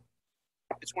Park.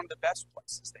 It's one of the best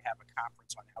places to have a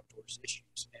conference on outdoors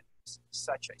issues, and it's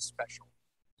such a special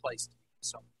place to be in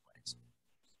so many ways.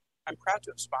 I'm proud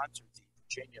to have sponsored the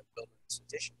Virginia Wilderness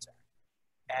Additions Act,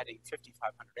 adding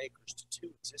 5,500 acres to 2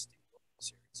 existing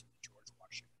wilderness areas in the George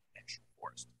Washington National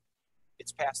Forest.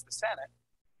 It's passed the Senate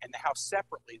and the House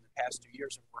separately in the past 2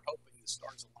 years, and we're hoping the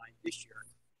stars align this year.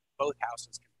 Both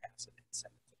houses can pass it and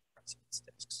send it to the president's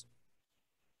desks.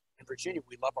 In Virginia,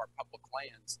 we love our public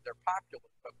lands. They're popular,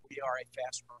 but we are a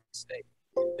fast-growing state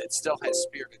that still has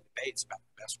spirited debates about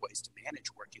the best ways to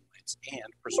manage working lands and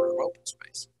preserve open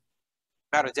space.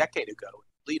 About a decade ago,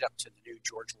 lead up to the new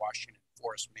George Washington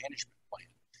Forest Management Plan,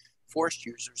 forest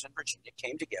users in Virginia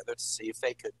came together to see if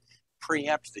they could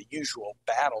preempt the usual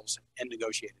battles and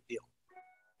negotiate a deal.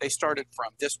 They started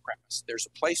from this premise: there's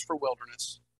a place for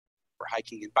wilderness, for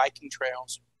hiking and biking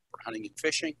trails, for hunting and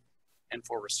fishing, and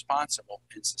for responsible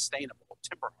and sustainable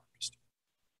timber harvest.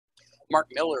 Mark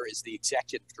Miller is the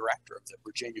executive director of the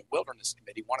Virginia Wilderness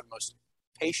Committee, one of the most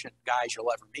patient guys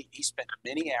you'll ever meet. He spent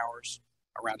many hours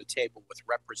around a table with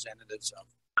representatives of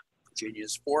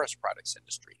Virginia's forest products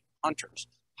industry, hunters,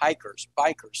 hikers,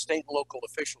 bikers, state and local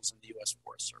officials in the U.S.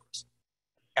 Forest Service.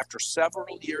 After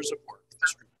several years of work,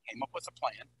 this group came up with a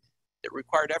plan that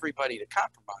required everybody to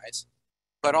compromise,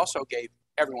 but also gave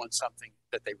everyone something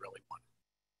that they really wanted.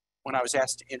 When I was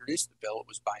asked to introduce the bill, it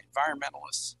was by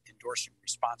environmentalists endorsing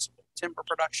responsible timber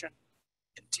production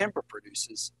and timber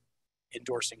producers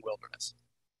endorsing wilderness.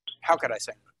 How could I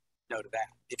say no to that?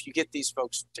 If you get these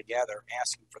folks together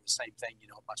asking for the same thing, you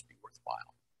know it must be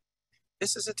worthwhile.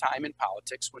 This is a time in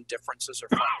politics when differences are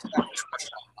front and center,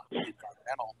 especially on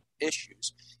environmental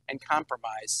issues, and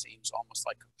compromise seems almost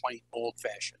like a quaint,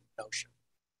 old-fashioned notion.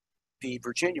 The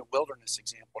Virginia wilderness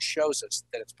example shows us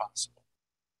that it's possible.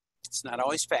 It's not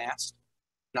always fast,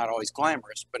 not always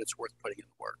glamorous, but it's worth putting in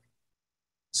the work.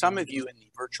 Some of you in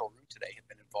the virtual room today have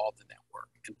been involved in that work,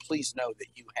 and please know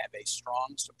that you have a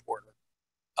strong supporter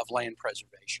of land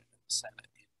preservation in the Senate,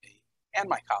 in me, and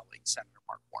my colleague, Senator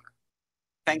Mark Warner.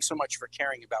 Thanks so much for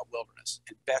caring about wilderness,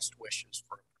 and best wishes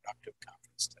for a productive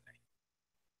conference today.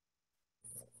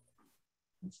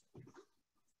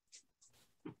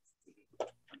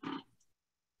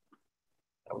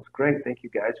 That was great. Thank you,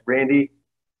 guys. Randy,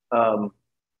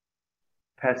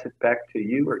 pass it back to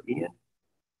you or Ian.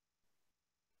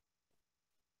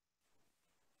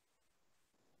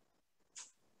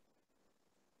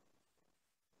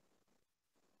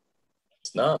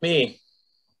 It's not me.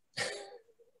 I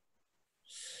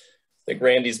think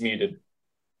Randy's muted.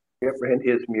 Yep, Randy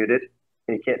is muted,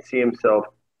 and he can't see himself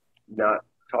not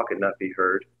talk and not be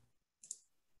heard.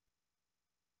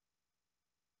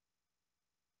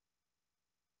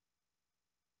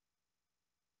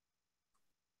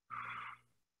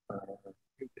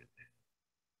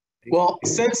 Well,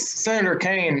 since Senator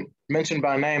Kaine mentioned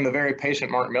by name the very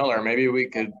patient Mark Miller, maybe we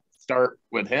could start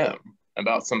with him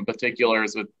about some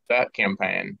particulars with that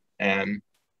campaign. And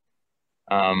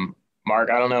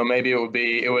Mark, I don't know, maybe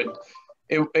maybe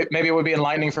it would be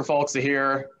enlightening for folks to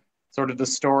hear sort of the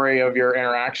story of your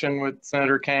interaction with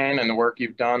Senator Kaine and the work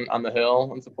you've done on the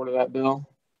Hill in support of that bill.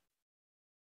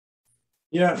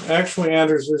 Yeah, actually,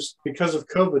 Anders, because of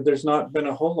COVID, there's not been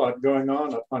a whole lot going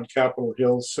on up on Capitol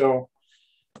Hill. So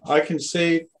I can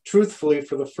say truthfully,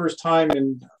 for the first time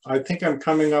in, I think I'm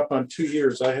coming up on 2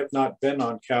 years, I have not been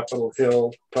on Capitol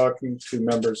Hill talking to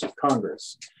members of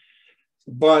Congress.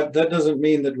 But that doesn't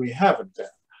mean that we haven't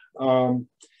been.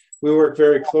 We work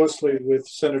very closely with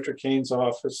Senator Kaine's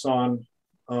office on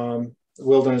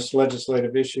wilderness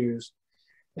legislative issues.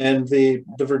 And the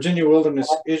Virginia Wilderness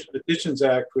Additions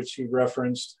Act, which he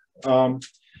referenced,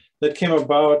 that came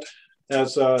about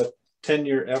as a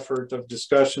 10-year effort of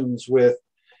discussions with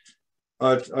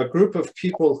a group of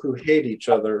people who hate each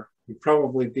other, would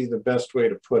probably be the best way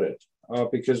to put it.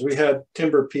 Because we had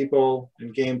timber people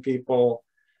and game people,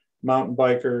 mountain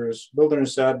bikers,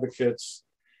 wilderness advocates.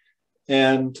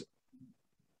 And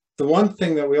the one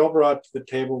thing that we all brought to the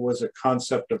table was a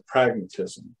concept of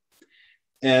pragmatism.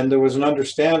 And there was an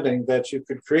understanding that you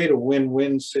could create a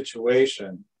win-win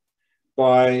situation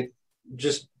by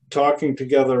just talking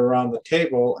together around the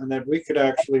table, and that we could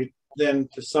actually then,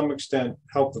 to some extent,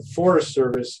 help the Forest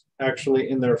Service actually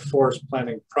in their forest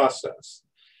planning process.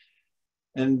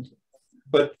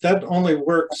 But that only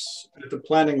works at the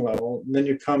planning level. And then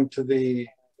you come to the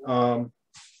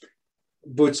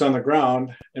boots on the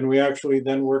ground, and we actually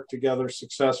then work together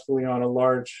successfully on a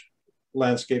large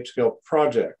landscape scale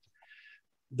project.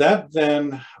 That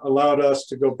then allowed us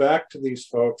to go back to these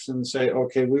folks and say,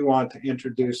 okay, we want to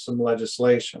introduce some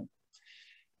legislation.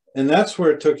 And that's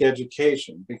where it took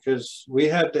education, because we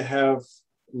had to have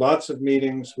lots of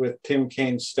meetings with Tim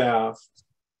Kaine's staff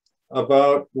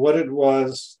about what it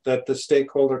was that the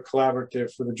stakeholder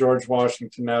collaborative for the George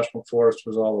Washington National Forest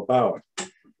was all about.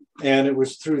 And it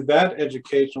was through that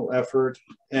educational effort.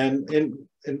 And in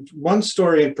one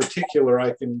story in particular,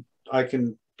 I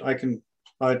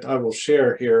will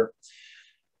share here.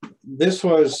 This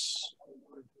was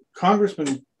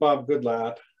Congressman Bob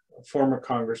Goodlatte, former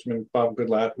Congressman Bob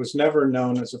Goodlatte, was never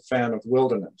known as a fan of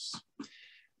wilderness.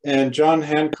 And John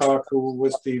Hancock, who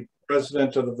was the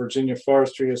president of the Virginia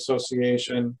Forestry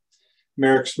Association,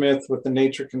 Merrick Smith with the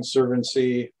Nature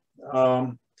Conservancy,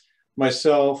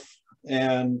 myself,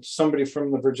 and somebody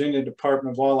from the Virginia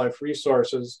Department of Wildlife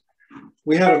Resources,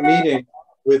 we had a meeting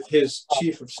with his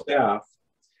chief of staff.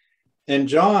 And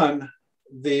John,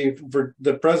 the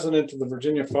president of the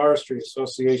Virginia Forestry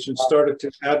Association, started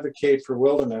to advocate for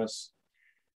wilderness.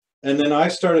 And then I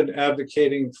started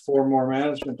advocating for more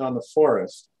management on the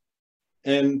forest.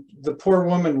 And the poor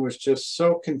woman was just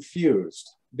so confused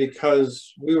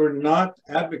because we were not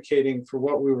advocating for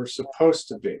what we were supposed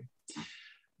to be.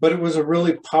 But it was a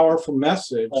really powerful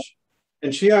message.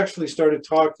 And she actually started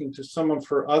talking to some of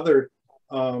her other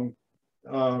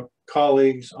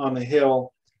colleagues on the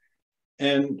Hill.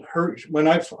 And when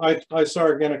I saw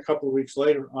her again a couple of weeks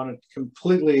later on a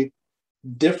completely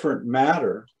different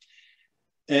matter,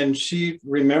 and she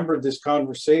remembered this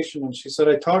conversation, and she said,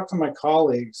 I talked to my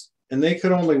colleagues and they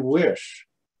could only wish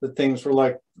that things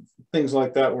like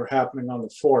that were happening on the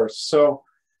force. So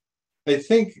I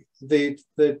think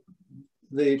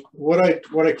what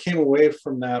I came away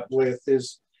from that with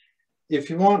is, if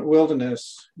you want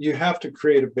wilderness, you have to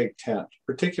create a big tent,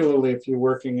 particularly if you're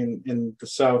working in the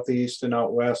Southeast and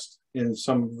out West in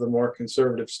some of the more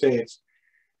conservative states.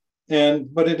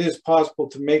 But it is possible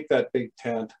to make that big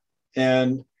tent,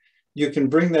 and you can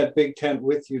bring that big tent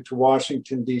with you to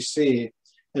Washington, D.C.,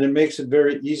 and it makes it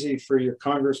very easy for your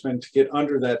congressman to get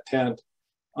under that tent,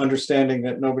 understanding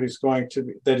that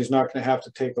that he's not going to have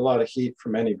to take a lot of heat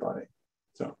from anybody.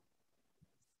 So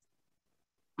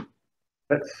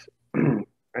that's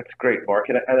great, Mark.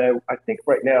 And I think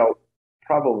right now,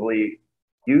 probably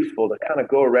useful to kind of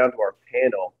go around to our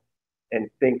panel and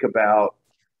think about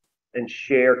and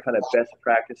share kind of best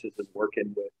practices of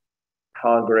working with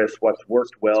Congress, what's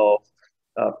worked well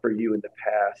for you in the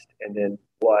past, and then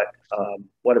what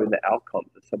have been the outcomes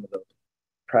of some of those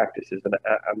practices. And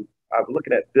I'm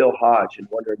looking at Bill Hodge and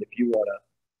wondering if you want to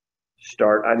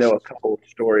start. I know a couple of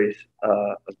stories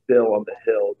of Bill on the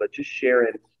Hill, but just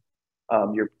sharing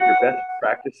your best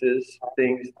practices,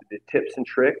 things, the tips and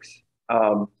tricks,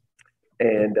 and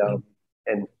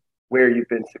where you've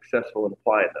been successful in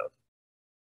applying those.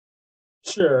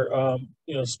 Sure.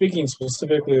 Speaking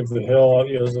specifically of the Hill,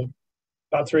 there's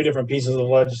about 3 different pieces of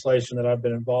legislation that I've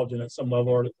been involved in at some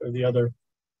level or the other.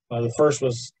 The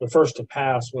first to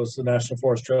pass was the National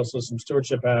Forest Trail System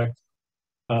Stewardship Act,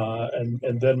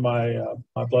 and then my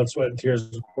blood, sweat, and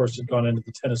tears, of course, had gone into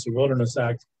the Tennessee Wilderness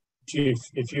Act.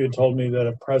 If you had told me that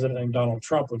a president named Donald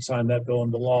Trump would sign that bill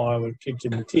into law, I would have kicked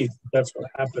you in the teeth. That's what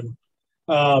happened.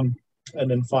 And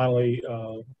then finally,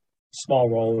 small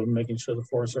role in making sure the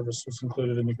Forest Service was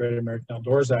included in the Great American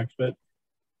Outdoors Act. But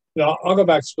I'll go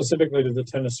back specifically to the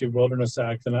Tennessee Wilderness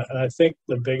Act, and I think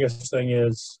the biggest thing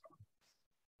is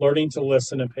learning to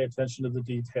listen and pay attention to the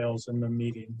details in the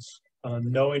meetings,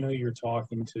 knowing who you're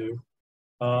talking to.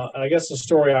 And I guess the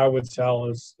story I would tell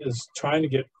is trying to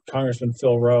get Congressman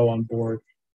Phil Rowe on board.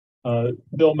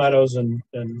 Bill Meadows and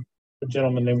a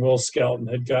gentleman named Will Skelton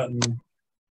had gotten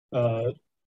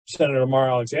Senator Mar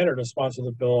Alexander to sponsor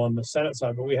the bill on the Senate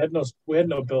side, but we had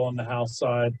no bill on the House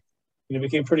side. And it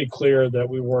became pretty clear that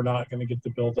we were not going to get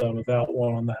the bill done without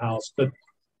one on the House. But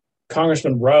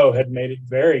Congressman Rowe had made it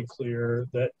very clear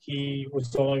that he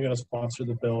was only going to sponsor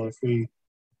the bill if we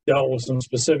dealt with some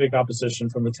specific opposition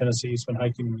from the Tennessee Eastman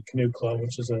Hiking and Canoe Club,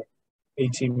 which is a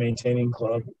 18 maintaining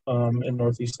club in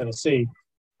Northeast Tennessee.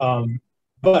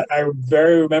 But I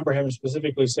very remember him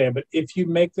specifically saying, but if you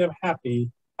make them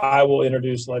happy, I will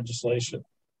introduce legislation.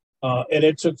 And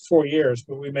it took 4 years,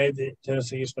 but we made the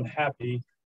Tennessee Eastman happy,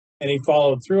 and he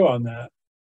followed through on that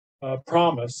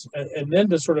promise. And then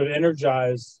to sort of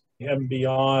energize him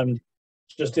beyond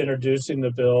just introducing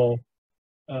the bill,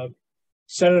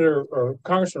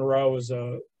 Congressman Rowe was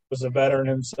a veteran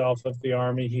himself of the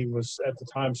Army. He was at the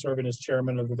time serving as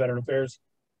chairman of the Veteran Affairs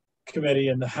Committee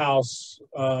in the House.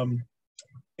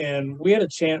 And we had a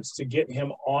chance to get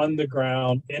him on the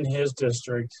ground in his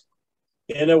district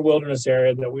in a wilderness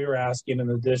area that we were asking an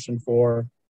addition for,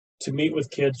 to meet with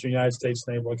kids from the United States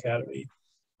Naval Academy.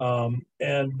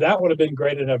 And that would have been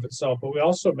great in and of itself, but we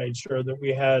also made sure that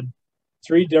we had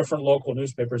 3 different local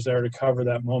newspapers there to cover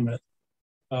that moment,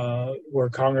 where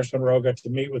Congressman Rowe got to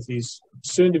meet with these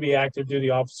soon-to-be active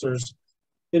duty officers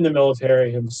in the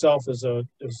military, himself as the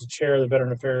chair of the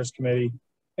Veteran Affairs Committee.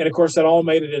 And of course, that all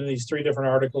made it in these 3 different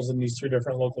articles in these 3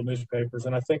 different local newspapers.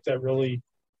 And I think that really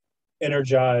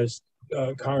energized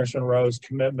Congressman Rowe's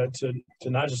commitment to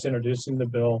not just introducing the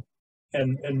bill.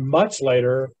 And much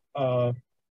later,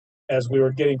 as we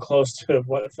were getting close to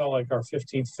what felt like our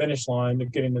 15th finish line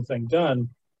of getting the thing done,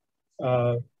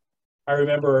 I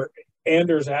remember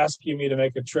Anders asking me to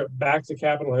make a trip back to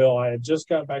Capitol Hill. I had just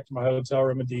got back to my hotel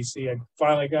room in D.C. I'd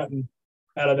finally gotten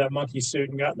out of that monkey suit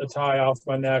and gotten the tie off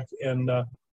my neck, and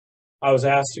I was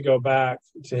asked to go back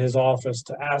to his office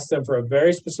to ask them for a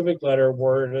very specific letter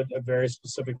worded a very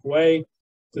specific way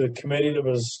to the committee that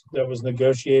was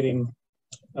negotiating,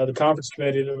 the conference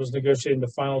committee that was negotiating the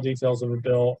final details of the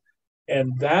bill.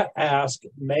 And that ask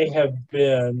may have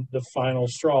been the final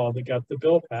straw that got the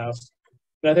bill passed.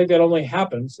 And I think that only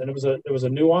happens, and it was a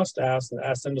nuanced ask that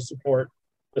asked them to support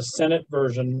the Senate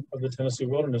version of the Tennessee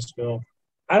Wilderness Bill.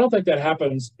 I don't think that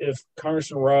happens if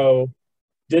Congressman Rowe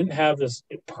didn't have this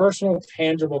personal,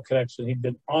 tangible connection. He'd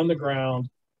been on the ground,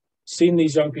 seen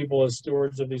these young people as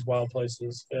stewards of these wild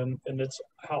places, and it's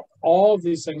how all of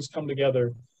these things come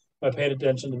together by paying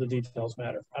attention to the details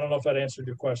matter. I don't know if that answered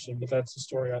your question, but that's the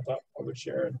story I thought I would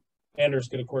share. And Anders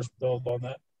can, of course, build on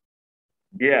that.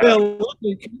 Yeah. Bill,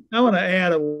 I want to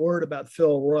add a word about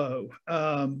Phil Rowe.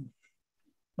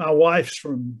 My wife's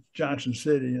from Johnson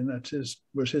City, and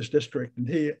was his district, and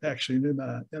he actually knew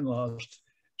my in-laws,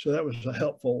 so that was a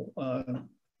helpful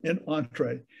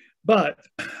entree. But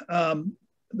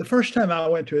the first time I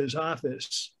went to his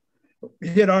office, we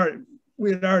had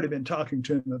already been talking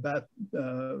to him about,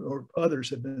 or others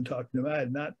had been talking to him. I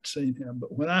had not seen him,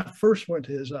 but when I first went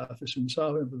to his office and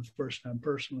saw him for the first time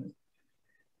personally,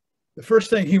 the first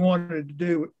thing he wanted to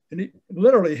do, and he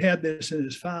literally had this in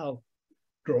his file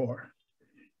drawer,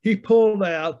 he pulled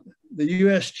out the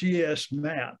USGS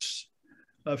maps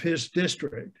of his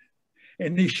district,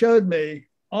 and he showed me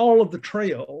all of the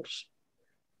trails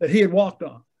that he had walked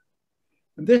on.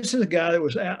 And this is a guy that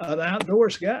was an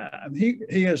outdoors guy. I mean,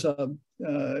 he was an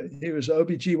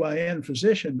OBGYN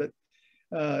physician, but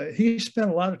he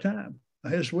spent a lot of time.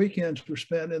 His weekends were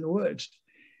spent in the woods.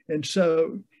 And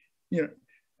so, you know,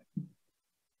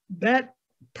 that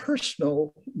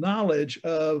personal knowledge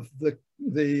of the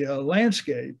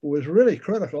landscape was really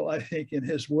critical, I think, in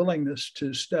his willingness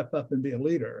to step up and be a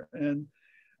leader. And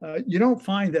you don't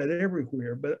find that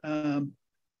everywhere. But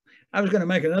I was going to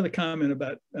make another comment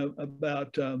about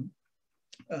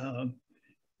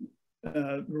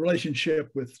relationship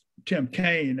with Tim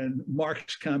Kaine and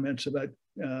Mark's comments about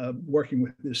working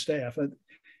with his staff. And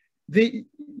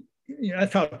I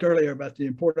talked earlier about the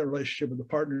important relationship with the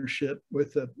partnership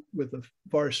with the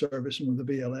Forest Service and with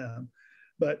the BLM.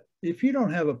 But if you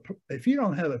don't have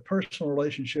a personal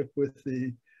relationship with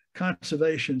the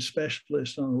conservation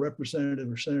specialist on a representative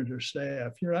or senator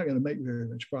staff, you're not going to make very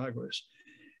much progress.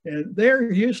 And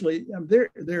they're usually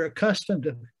they're accustomed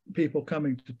to people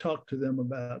coming to talk to them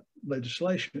about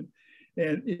legislation.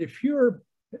 And if you're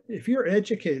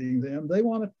educating them, they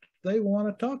want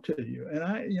to talk to you. And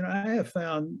I have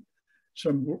found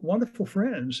some wonderful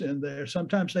friends in there.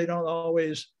 Sometimes we don't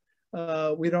always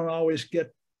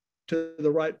get to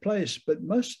the right place, but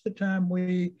most of the time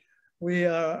we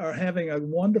are having a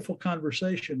wonderful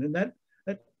conversation. And that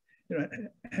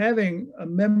having a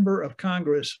member of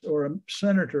Congress or a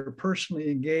senator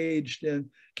personally engaged in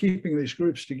keeping these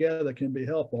groups together can be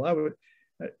helpful.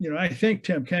 I think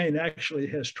Tim Kaine actually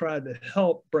has tried to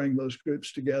help bring those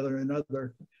groups together in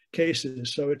other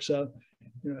cases. So it's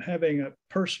having a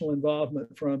personal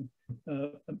involvement from a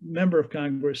member of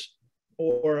Congress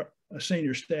or a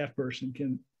senior staff person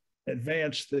can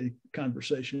advance the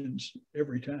conversations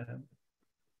every time.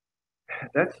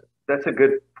 That's a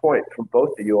good point from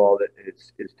both of you all, that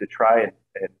is to try and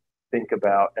think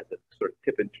about, as a sort of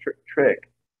tip and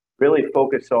trick, really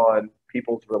focus on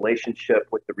people's relationship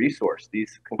with the resource.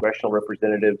 These congressional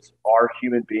representatives are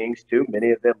human beings too.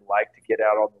 Many of them like to get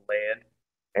out on the land.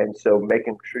 And so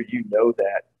making sure you know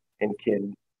that and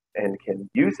can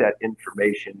use that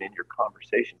information in your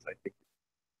conversations, I think,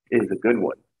 is a good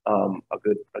one, a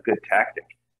good tactic.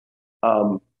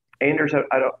 Anders,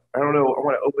 I don't know. I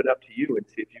want to open up to you and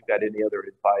see if you've got any other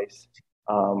advice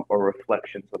or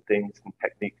reflections on things and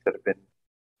techniques that have been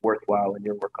worthwhile in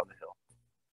your work on the Hill.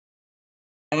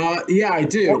 Yeah, I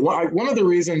do. One of the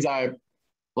reasons I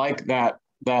like that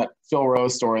Phil Rowe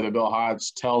story that Bill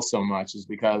Hodge tells so much is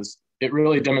because it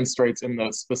really demonstrates in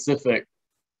the specific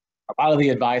a lot of the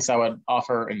advice I would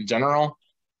offer in general.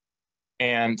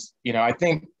 And, I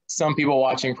think some people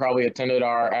watching probably attended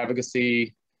our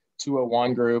advocacy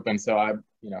 201 group. And so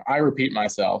I repeat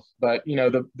myself, but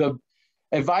the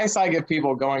advice I give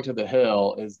people going to the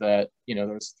Hill is that,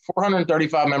 there's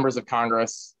 435 members of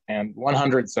Congress and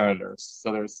 100 senators.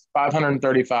 So there's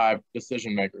 535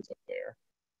 decision makers up there.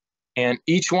 And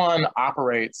each one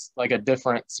operates like a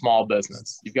different small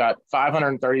business. You've got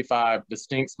 535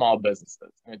 distinct small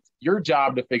businesses. And it's your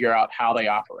job to figure out how they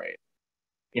operate.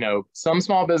 Some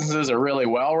small businesses are really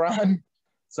well run.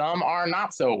 Some are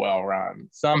not so well run.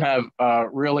 Some have a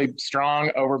really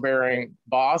strong, overbearing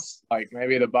boss, like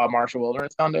maybe the Bob Marshall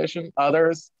Wilderness Foundation.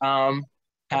 Others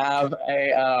have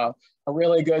a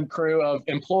really good crew of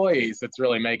employees that's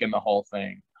really making the whole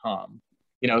thing hum.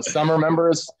 Some are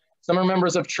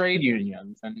members of trade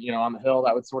unions, and on the Hill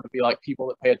that would sort of be like people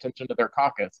that pay attention to their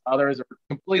caucus. Others are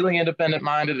completely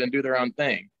independent-minded and do their own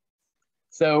thing.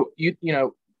 So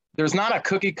there's not a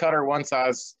cookie cutter one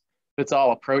size fits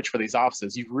all approach for these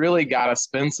offices. You've really got to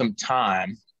spend some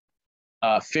time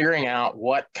figuring out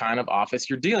what kind of office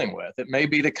you're dealing with. It may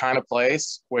be the kind of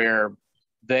place where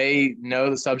they know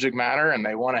the subject matter and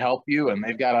they want to help you, and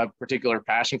they've got a particular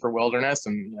passion for wilderness,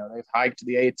 and they've hiked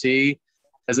the AT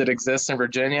as it exists in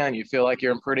Virginia, and you feel like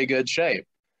you're in pretty good shape.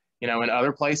 In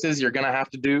other places, you're going to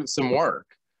have to do some work.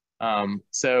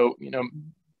 So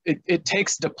it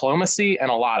takes diplomacy and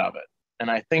a lot of it.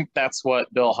 And I think that's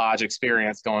what Bill Hodge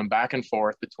experienced going back and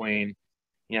forth between,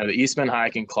 the Eastman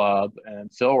Hiking Club and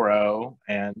Phil Rowe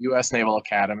and U.S. Naval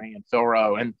Academy and Phil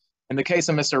Rowe. And in the case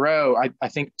of Mr. Rowe, I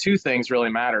think two things really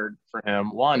mattered for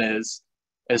him. One is,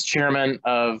 as chairman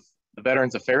of the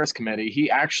Veterans Affairs Committee, he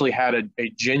actually had a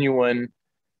genuine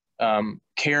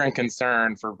care and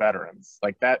concern for veterans.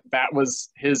 Like that was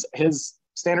his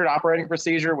standard operating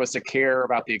procedure, was to care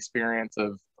about the experience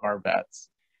of our vets.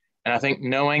 And I think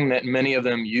knowing that many of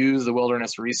them use the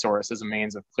wilderness resource as a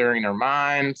means of clearing their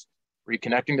mind,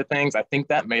 reconnecting to things, I think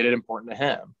that made it important to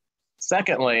him.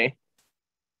 Secondly,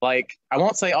 I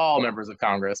won't say all members of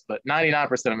Congress, but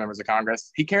 99% of members of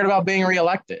Congress, he cared about being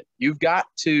reelected. You've got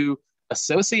to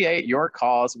associate your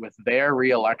cause with their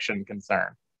reelection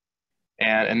concern.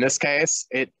 And in this case,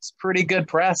 it's pretty good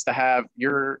press to have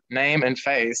your name and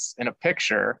face in a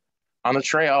picture on the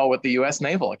trail with the U.S.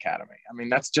 Naval Academy. I mean,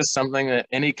 that's just something that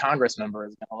any Congress member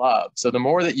is going to love. So the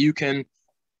more that you can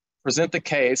present the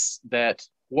case that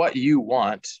what you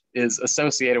want is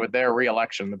associated with their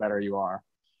reelection, the better you are.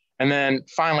 And then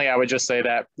finally, I would just say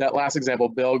that last example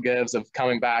Bill gives of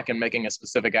coming back and making a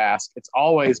specific ask, it's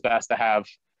always best to have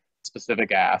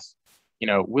specific ask.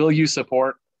 Will you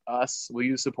support us? Will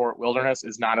you support wilderness?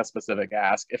 Is not a specific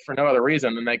ask. If for no other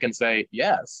reason, then they can say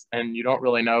yes, and you don't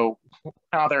really know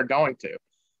how they're going to.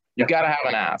 You've got to have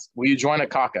an ask. Will you join a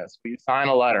caucus? Will you sign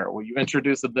a letter? Will you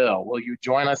introduce a bill? Will you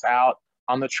join us out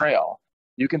on the trail?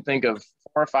 You can think of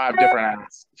 4 or 5 different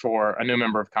asks for a new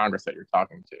member of Congress that you're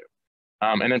talking to.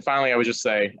 And then finally, I would just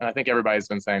say, and I think everybody's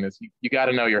been saying this, you got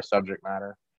to know your subject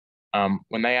matter.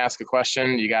 When they ask a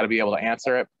question, you got to be able to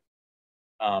answer it.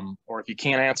 Or if you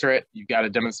can't answer it, you've got to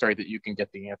demonstrate that you can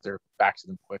get the answer back to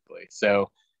them quickly. So,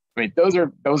 I mean, those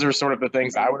are sort of the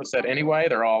things I would have said anyway.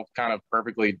 They're all kind of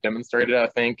perfectly demonstrated, I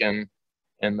think, in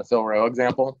the Phil Rowe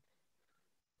example.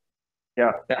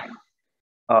 Yeah.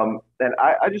 And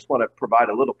I just want to provide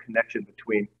a little connection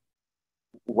between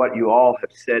what you all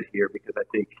have said here, because I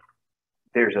think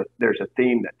there's a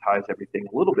theme that ties everything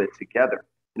a little bit together.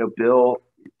 Bill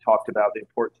talked about the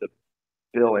importance of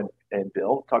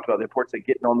Bill talked about the importance of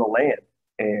getting on the land,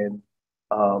 and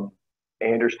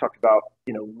Anders talked about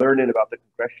learning about the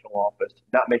congressional office,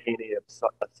 not making any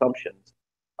assumptions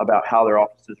about how their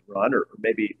offices run, or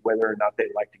maybe whether or not they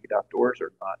like to get outdoors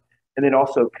or not, and then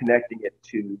also connecting it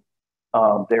to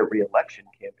their reelection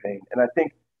campaign. And I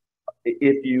think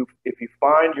if you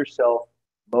find yourself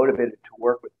motivated to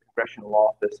work with a congressional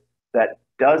office that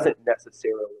doesn't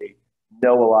necessarily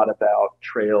know a lot about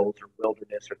trails or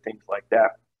wilderness or things like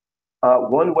that,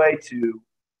 one way to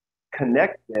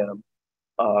connect them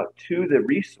to the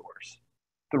resource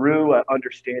through an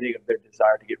understanding of their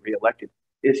desire to get reelected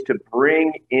is to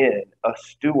bring in a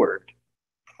steward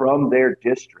from their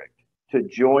district to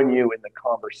join you in the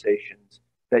conversations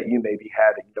that you may be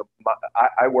having.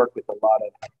 I work with a lot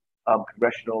of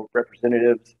congressional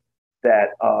representatives that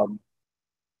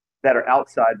are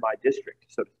outside my district,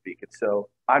 so to speak, and so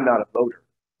I'm not a voter,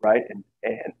 right? And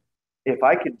if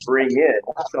I can bring in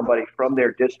somebody from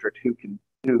their district who can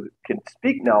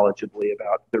speak knowledgeably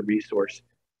about the resource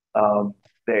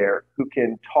there, who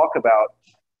can talk about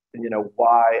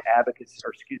why advocacy,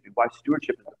 why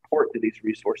stewardship is important to these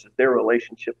resources, their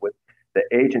relationship with the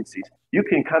agencies, you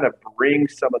can kind of bring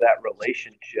some of that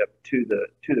relationship to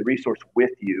the resource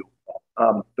with you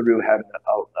through having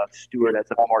a steward as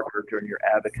a partner during your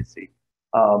advocacy,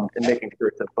 and making sure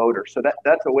it's a voter. So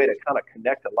that's a way to kind of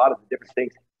connect a lot of the different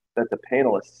things that the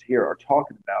panelists here are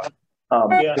talking about.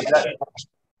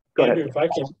 Go Andrew, ahead.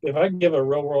 if I can give a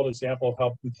real world example of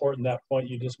how important that point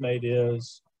you just made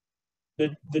is,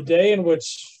 the day in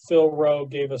which Phil Rowe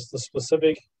gave us the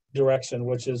specific direction,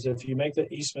 which is, if you make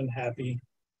the Eastman happy,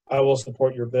 I will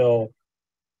support your bill.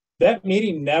 That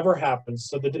meeting never happened.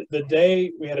 So the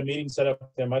day we had a meeting set up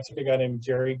with him, I took a guy named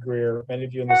Jerry Greer. Many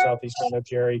of you in the Southeast know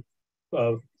Jerry.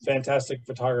 Fantastic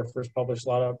photographers, published a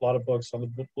lot of books on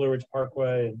the Blue Ridge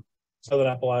Parkway and Southern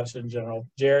Appalachia in general.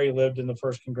 Jerry lived in the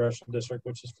 1st Congressional District,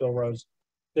 which is Phil Rowe's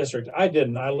district. I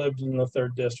didn't. I lived in the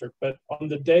 3rd District. But on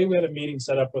the day we had a meeting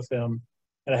set up with him,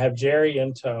 and I have Jerry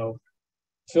in tow,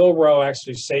 Phil Rowe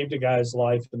actually saved a guy's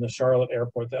life in the Charlotte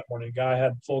airport that morning. The guy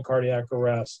had full cardiac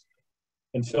arrest.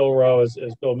 And Phil Rowe, as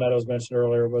Bill Meadows mentioned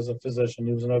earlier, was a physician.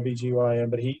 He was an OBGYN,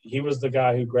 but he was the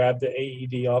guy who grabbed the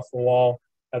AED off the wall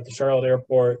at the Charlotte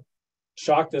airport,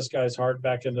 shocked this guy's heart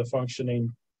back into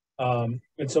functioning. And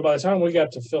so by the time we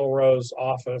got to Phil Rowe's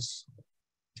office,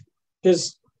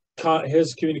 his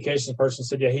communications person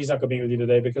said, yeah, he's not going to meet with you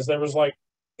today, because there was like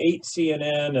 8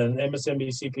 CNN and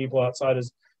MSNBC people outside.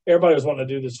 Everybody was wanting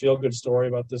to do this feel-good story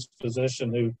about this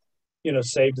physician who,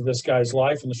 saved this guy's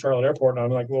life in the Charlotte airport. And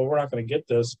I'm like, well, we're not going to get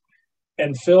this.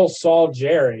 And Phil saw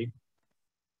Jerry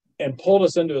and pulled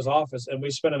us into his office, and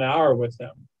we spent an hour with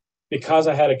him, because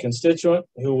I had a constituent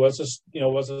who was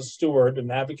a steward, an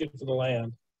advocate for the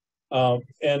land.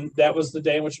 And that was the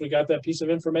day in which we got that piece of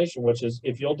information, which is,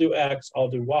 if you'll do X, I'll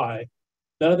do Y.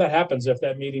 None of that happens if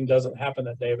that meeting doesn't happen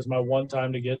that day. It was my one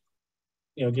time to get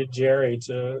Jerry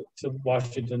to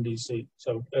Washington, D.C.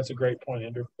 So that's a great point,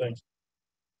 Andrew. Thanks.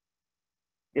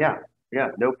 Yeah,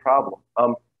 no problem.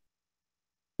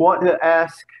 Want to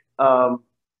ask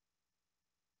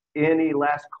any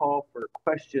last call for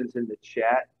questions in the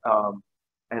chat,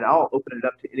 and I'll open it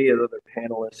up to any of the other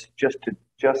panelists just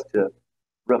to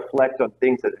reflect on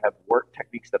things that have worked,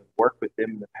 techniques that have worked with them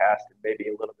in the past, and maybe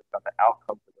a little bit about the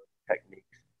outcomes of those techniques.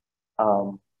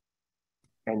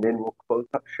 And then we'll close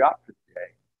up shop for the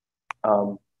day.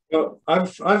 Well,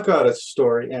 I've got a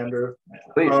story, Andrew.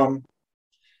 Please.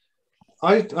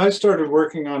 I started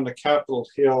working on Capitol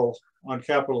Hill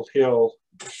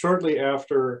shortly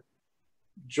after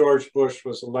George Bush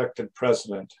was elected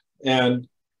president. And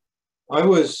I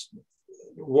was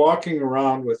walking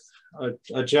around with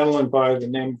a gentleman by the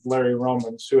name of Larry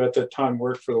Romans, who at that time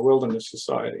worked for the Wilderness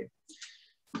Society.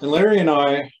 And Larry and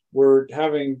I were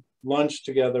having lunch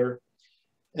together.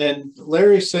 And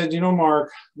Larry said,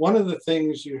 Mark, one of the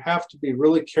things you have to be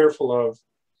really careful of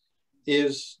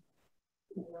is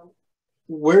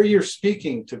where you're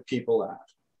speaking to people at.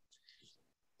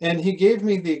 And he gave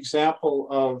me the example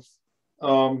of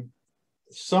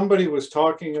somebody was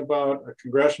talking about a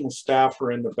congressional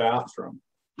staffer in the bathroom.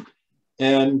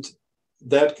 And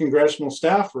that congressional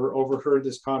staffer overheard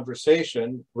this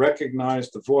conversation,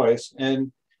 recognized the voice,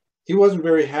 and he wasn't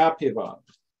very happy about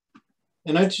it.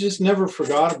 And I just never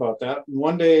forgot about that.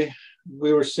 One day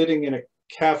we were sitting in a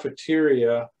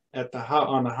cafeteria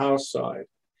on the House side,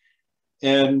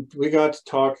 and we got to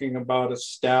talking about a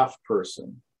staff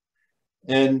person.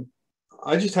 And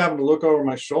I just happened to look over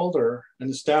my shoulder, and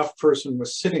the staff person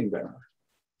was sitting there.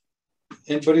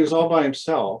 But he was all by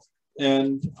himself.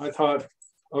 And I thought,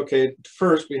 okay,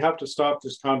 first, we have to stop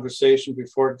this conversation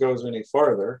before it goes any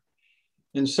farther.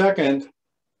 And second,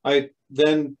 I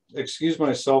then excused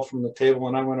myself from the table,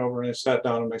 and I went over and I sat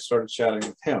down and I started chatting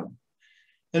with him.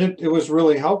 And it was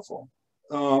really helpful.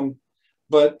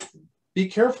 But be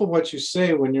careful what you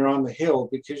say when you're on the Hill,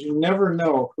 because you never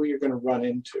know who you're going to run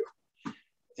into,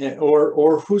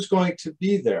 or who's going to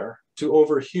be there to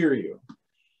overhear you.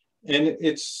 And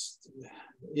it's,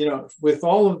 with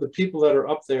all of the people that are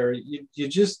up there, you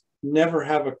just never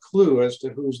have a clue as to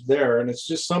who's there. And it's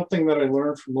just something that I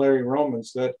learned from Larry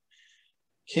Romans that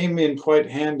came in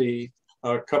quite handy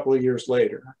a couple of years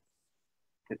later.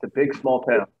 It's a big, small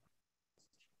town.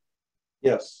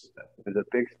 Yes. It's a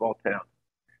big, small town.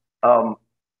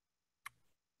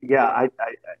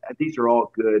 These are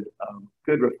all good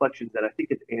reflections that I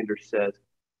think, as Andrew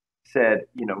said,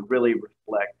 really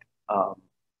reflect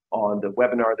on the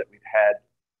webinar that we've had,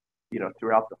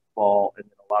 throughout the fall, and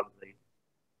then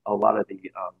a lot of the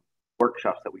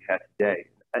workshops that we had today.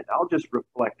 And I'll just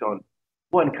reflect on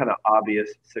one kind of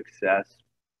obvious success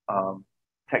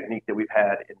technique that we've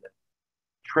had in the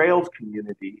trails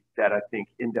community that I think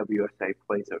NWSA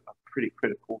plays a pretty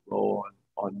critical role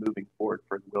on moving forward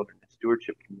for the wilderness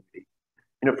stewardship community.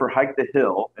 For Hike the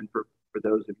Hill, and for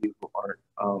those of you who aren't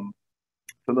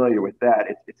familiar with that,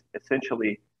 it's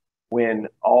essentially when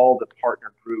all the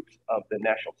partner groups of the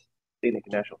National Scenic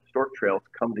and National Historic Trails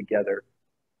come together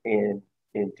in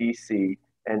DC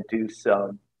and do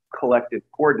some collective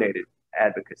coordinated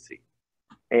advocacy.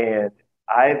 And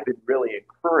I've been really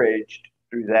encouraged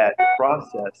through that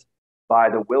process by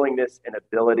the willingness and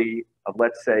ability of,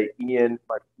 let's say, Ian,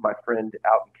 my friend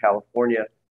out in California,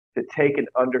 to take and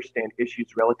understand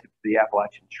issues relative to the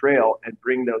Appalachian Trail and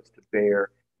bring those to bear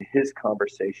in his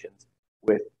conversations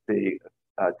with the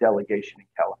delegation in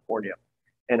California.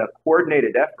 And a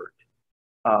coordinated effort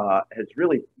has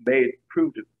really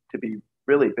proved to be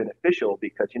really beneficial,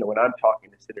 because, when I'm talking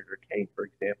to Senator Kaine, for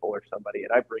example, or somebody,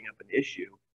 and I bring up an issue,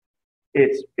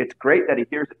 it's great that he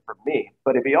hears it from me,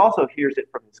 but if he also hears it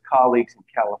from his colleagues in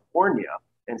California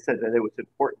and said that it was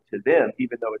important to them,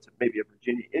 even though it's maybe a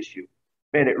Virginia issue,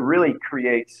 man, it really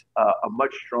creates a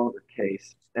much stronger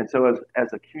case. And so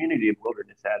as a community of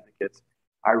wilderness advocates,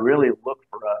 I really look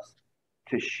for us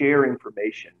to share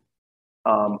information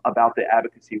about the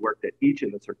advocacy work that each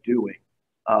of us are doing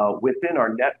within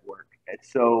our network. And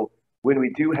so when we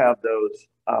do have those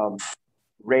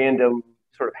random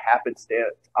sort of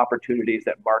happenstance opportunities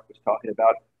that Mark was talking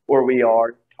about, or we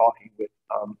are talking with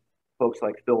folks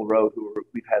like Phil Rowe, who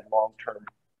we've had long-term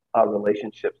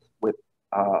relationships with,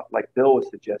 like Bill was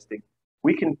suggesting,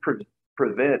 we can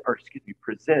present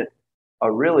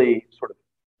a really sort of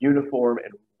uniform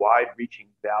and wide-reaching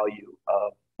value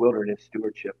of wilderness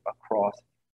stewardship across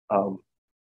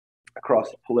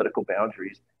political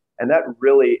boundaries. And that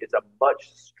really is a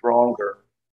much stronger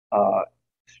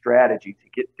strategy to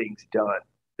get things done.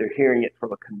 They're hearing it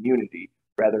from a community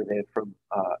rather than from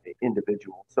an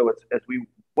individual. So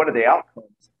one of the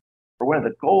outcomes, or one of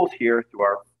the goals here through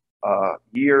our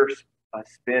years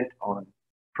spent on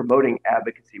promoting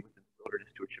advocacy within the wilderness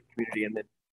stewardship community, and then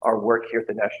our work here at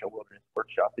the National Wilderness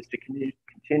Workshop, is to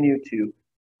continue to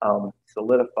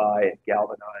solidify and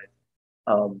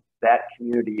galvanize that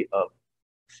community of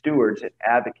stewards and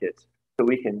advocates, so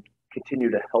we can continue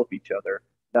to help each other,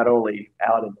 not only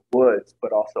out in the woods,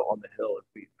 but also on the hill as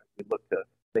we look to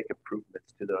make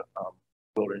improvements to the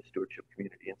wilderness stewardship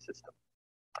community and system.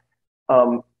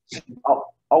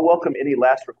 I'll welcome any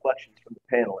last reflections from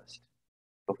the panelists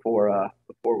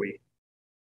before we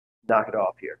knock it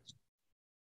off here.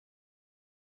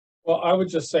 Well, I would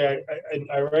just say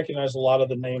I recognize a lot of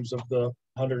the names of the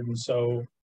 100 and so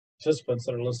participants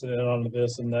that are listening in on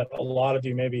this, and that a lot of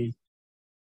you may be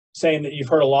saying that you've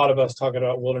heard a lot of us talking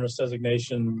about wilderness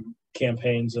designation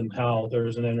campaigns and how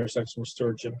there's an intersection with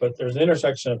stewardship, but there's an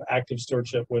intersection of active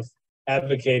stewardship with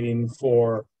advocating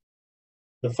for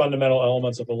the fundamental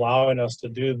elements of allowing us to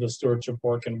do the stewardship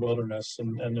work in wilderness.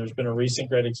 And there's been a recent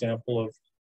great example of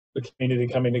the community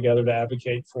coming together to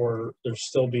advocate for there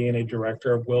still being a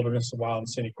director of wilderness and wild and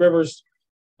scenic rivers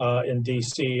in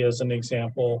DC as an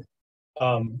example.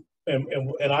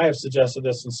 And I have suggested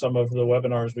this in some of the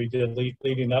webinars we did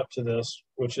leading up to this,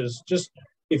 which is just,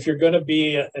 if you're going to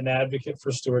be an advocate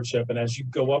for stewardship, and as you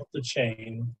go up the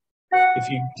chain, if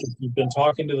you've been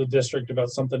talking to the district about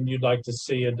something you'd like to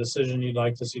see, a decision you'd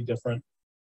like to see different,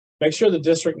 make sure the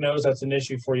district knows that's an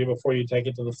issue for you before you take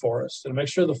it to the forest, and make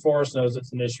sure the forest knows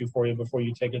it's an issue for you before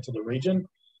you take it to the region,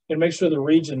 and make sure the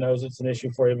region knows it's an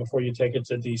issue for you before you take it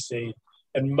to DC.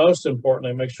 And most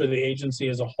importantly, make sure the agency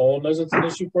as a whole knows it's an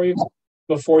issue for you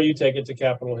before you take it to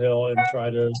Capitol Hill and try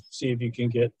to see if you can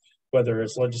get, whether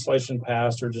it's legislation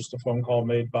passed or just a phone call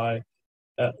made by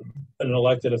an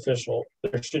elected official.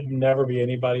 There should never be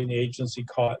anybody in the agency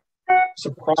caught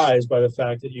surprised by the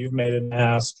fact that you've made an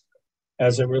ask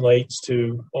as it relates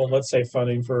to, well, let's say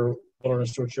funding for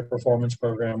wilderness stewardship performance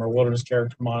program or wilderness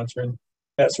character monitoring,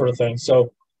 that sort of thing.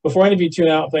 So before any of you tune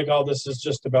out and think, oh, this is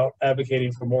just about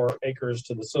advocating for more acres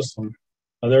to the system,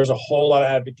 there's a whole lot of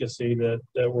advocacy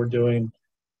that we're doing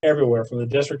everywhere, from the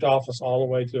district office all the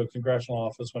way to a congressional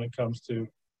office, when it comes to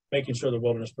making sure the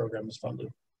wilderness program is funded.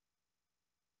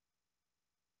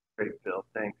 Great, Bill,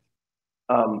 thanks.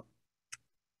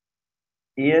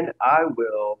 Ian, I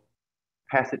will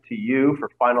pass it to you for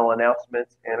final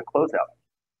announcements and a closeout.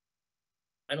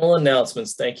 Final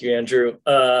announcements. Thank you, Andrew.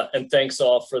 And thanks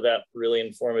all for that really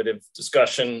informative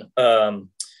discussion.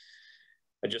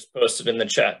 I just posted in the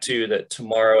chat too that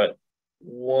tomorrow at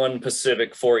 1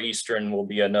 Pacific, 4 Eastern will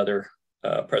be another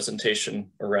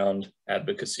presentation around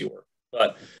advocacy work.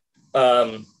 But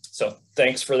so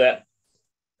thanks for that.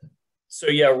 So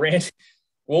yeah, Randy,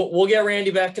 we'll get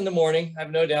Randy back in the morning, I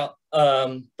have no doubt.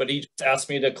 But he just asked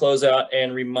me to close out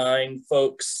and remind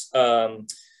folks,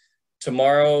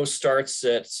 tomorrow starts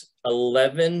at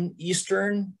 11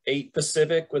 Eastern, 8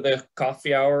 Pacific, with a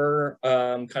coffee hour,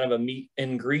 kind of a meet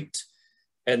and greet.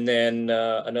 And then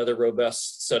another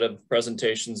robust set of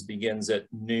presentations begins at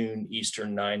noon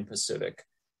Eastern, 9 Pacific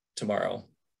tomorrow.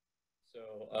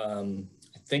 So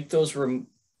I think those were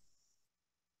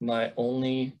my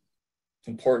only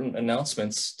important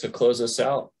announcements to close us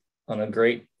out on a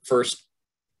great first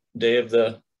day of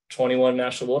the 21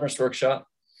 National Wilderness Workshop,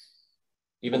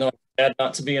 even though I'm sad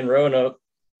not to be in Roanoke.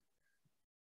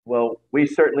 Well, we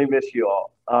certainly miss you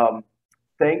all.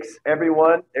 Thanks,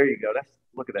 everyone. There you go.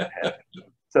 Look at that head.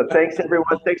 So thanks,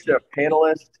 everyone. Thanks to our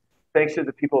panelists. Thanks to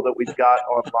the people that we've got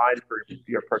online for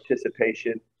your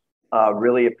participation.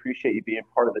 Really appreciate you being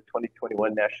part of the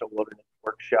 2021 National Wilderness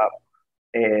Workshop.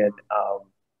 And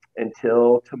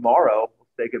until tomorrow, we'll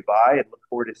say goodbye and look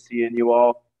forward to seeing you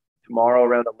all tomorrow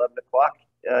around 11 o'clock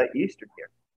Eastern here.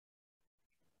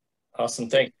 Awesome.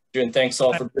 Thank you. And thanks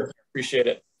all for being here. Appreciate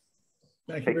it.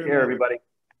 Thank you Take very care, much. everybody.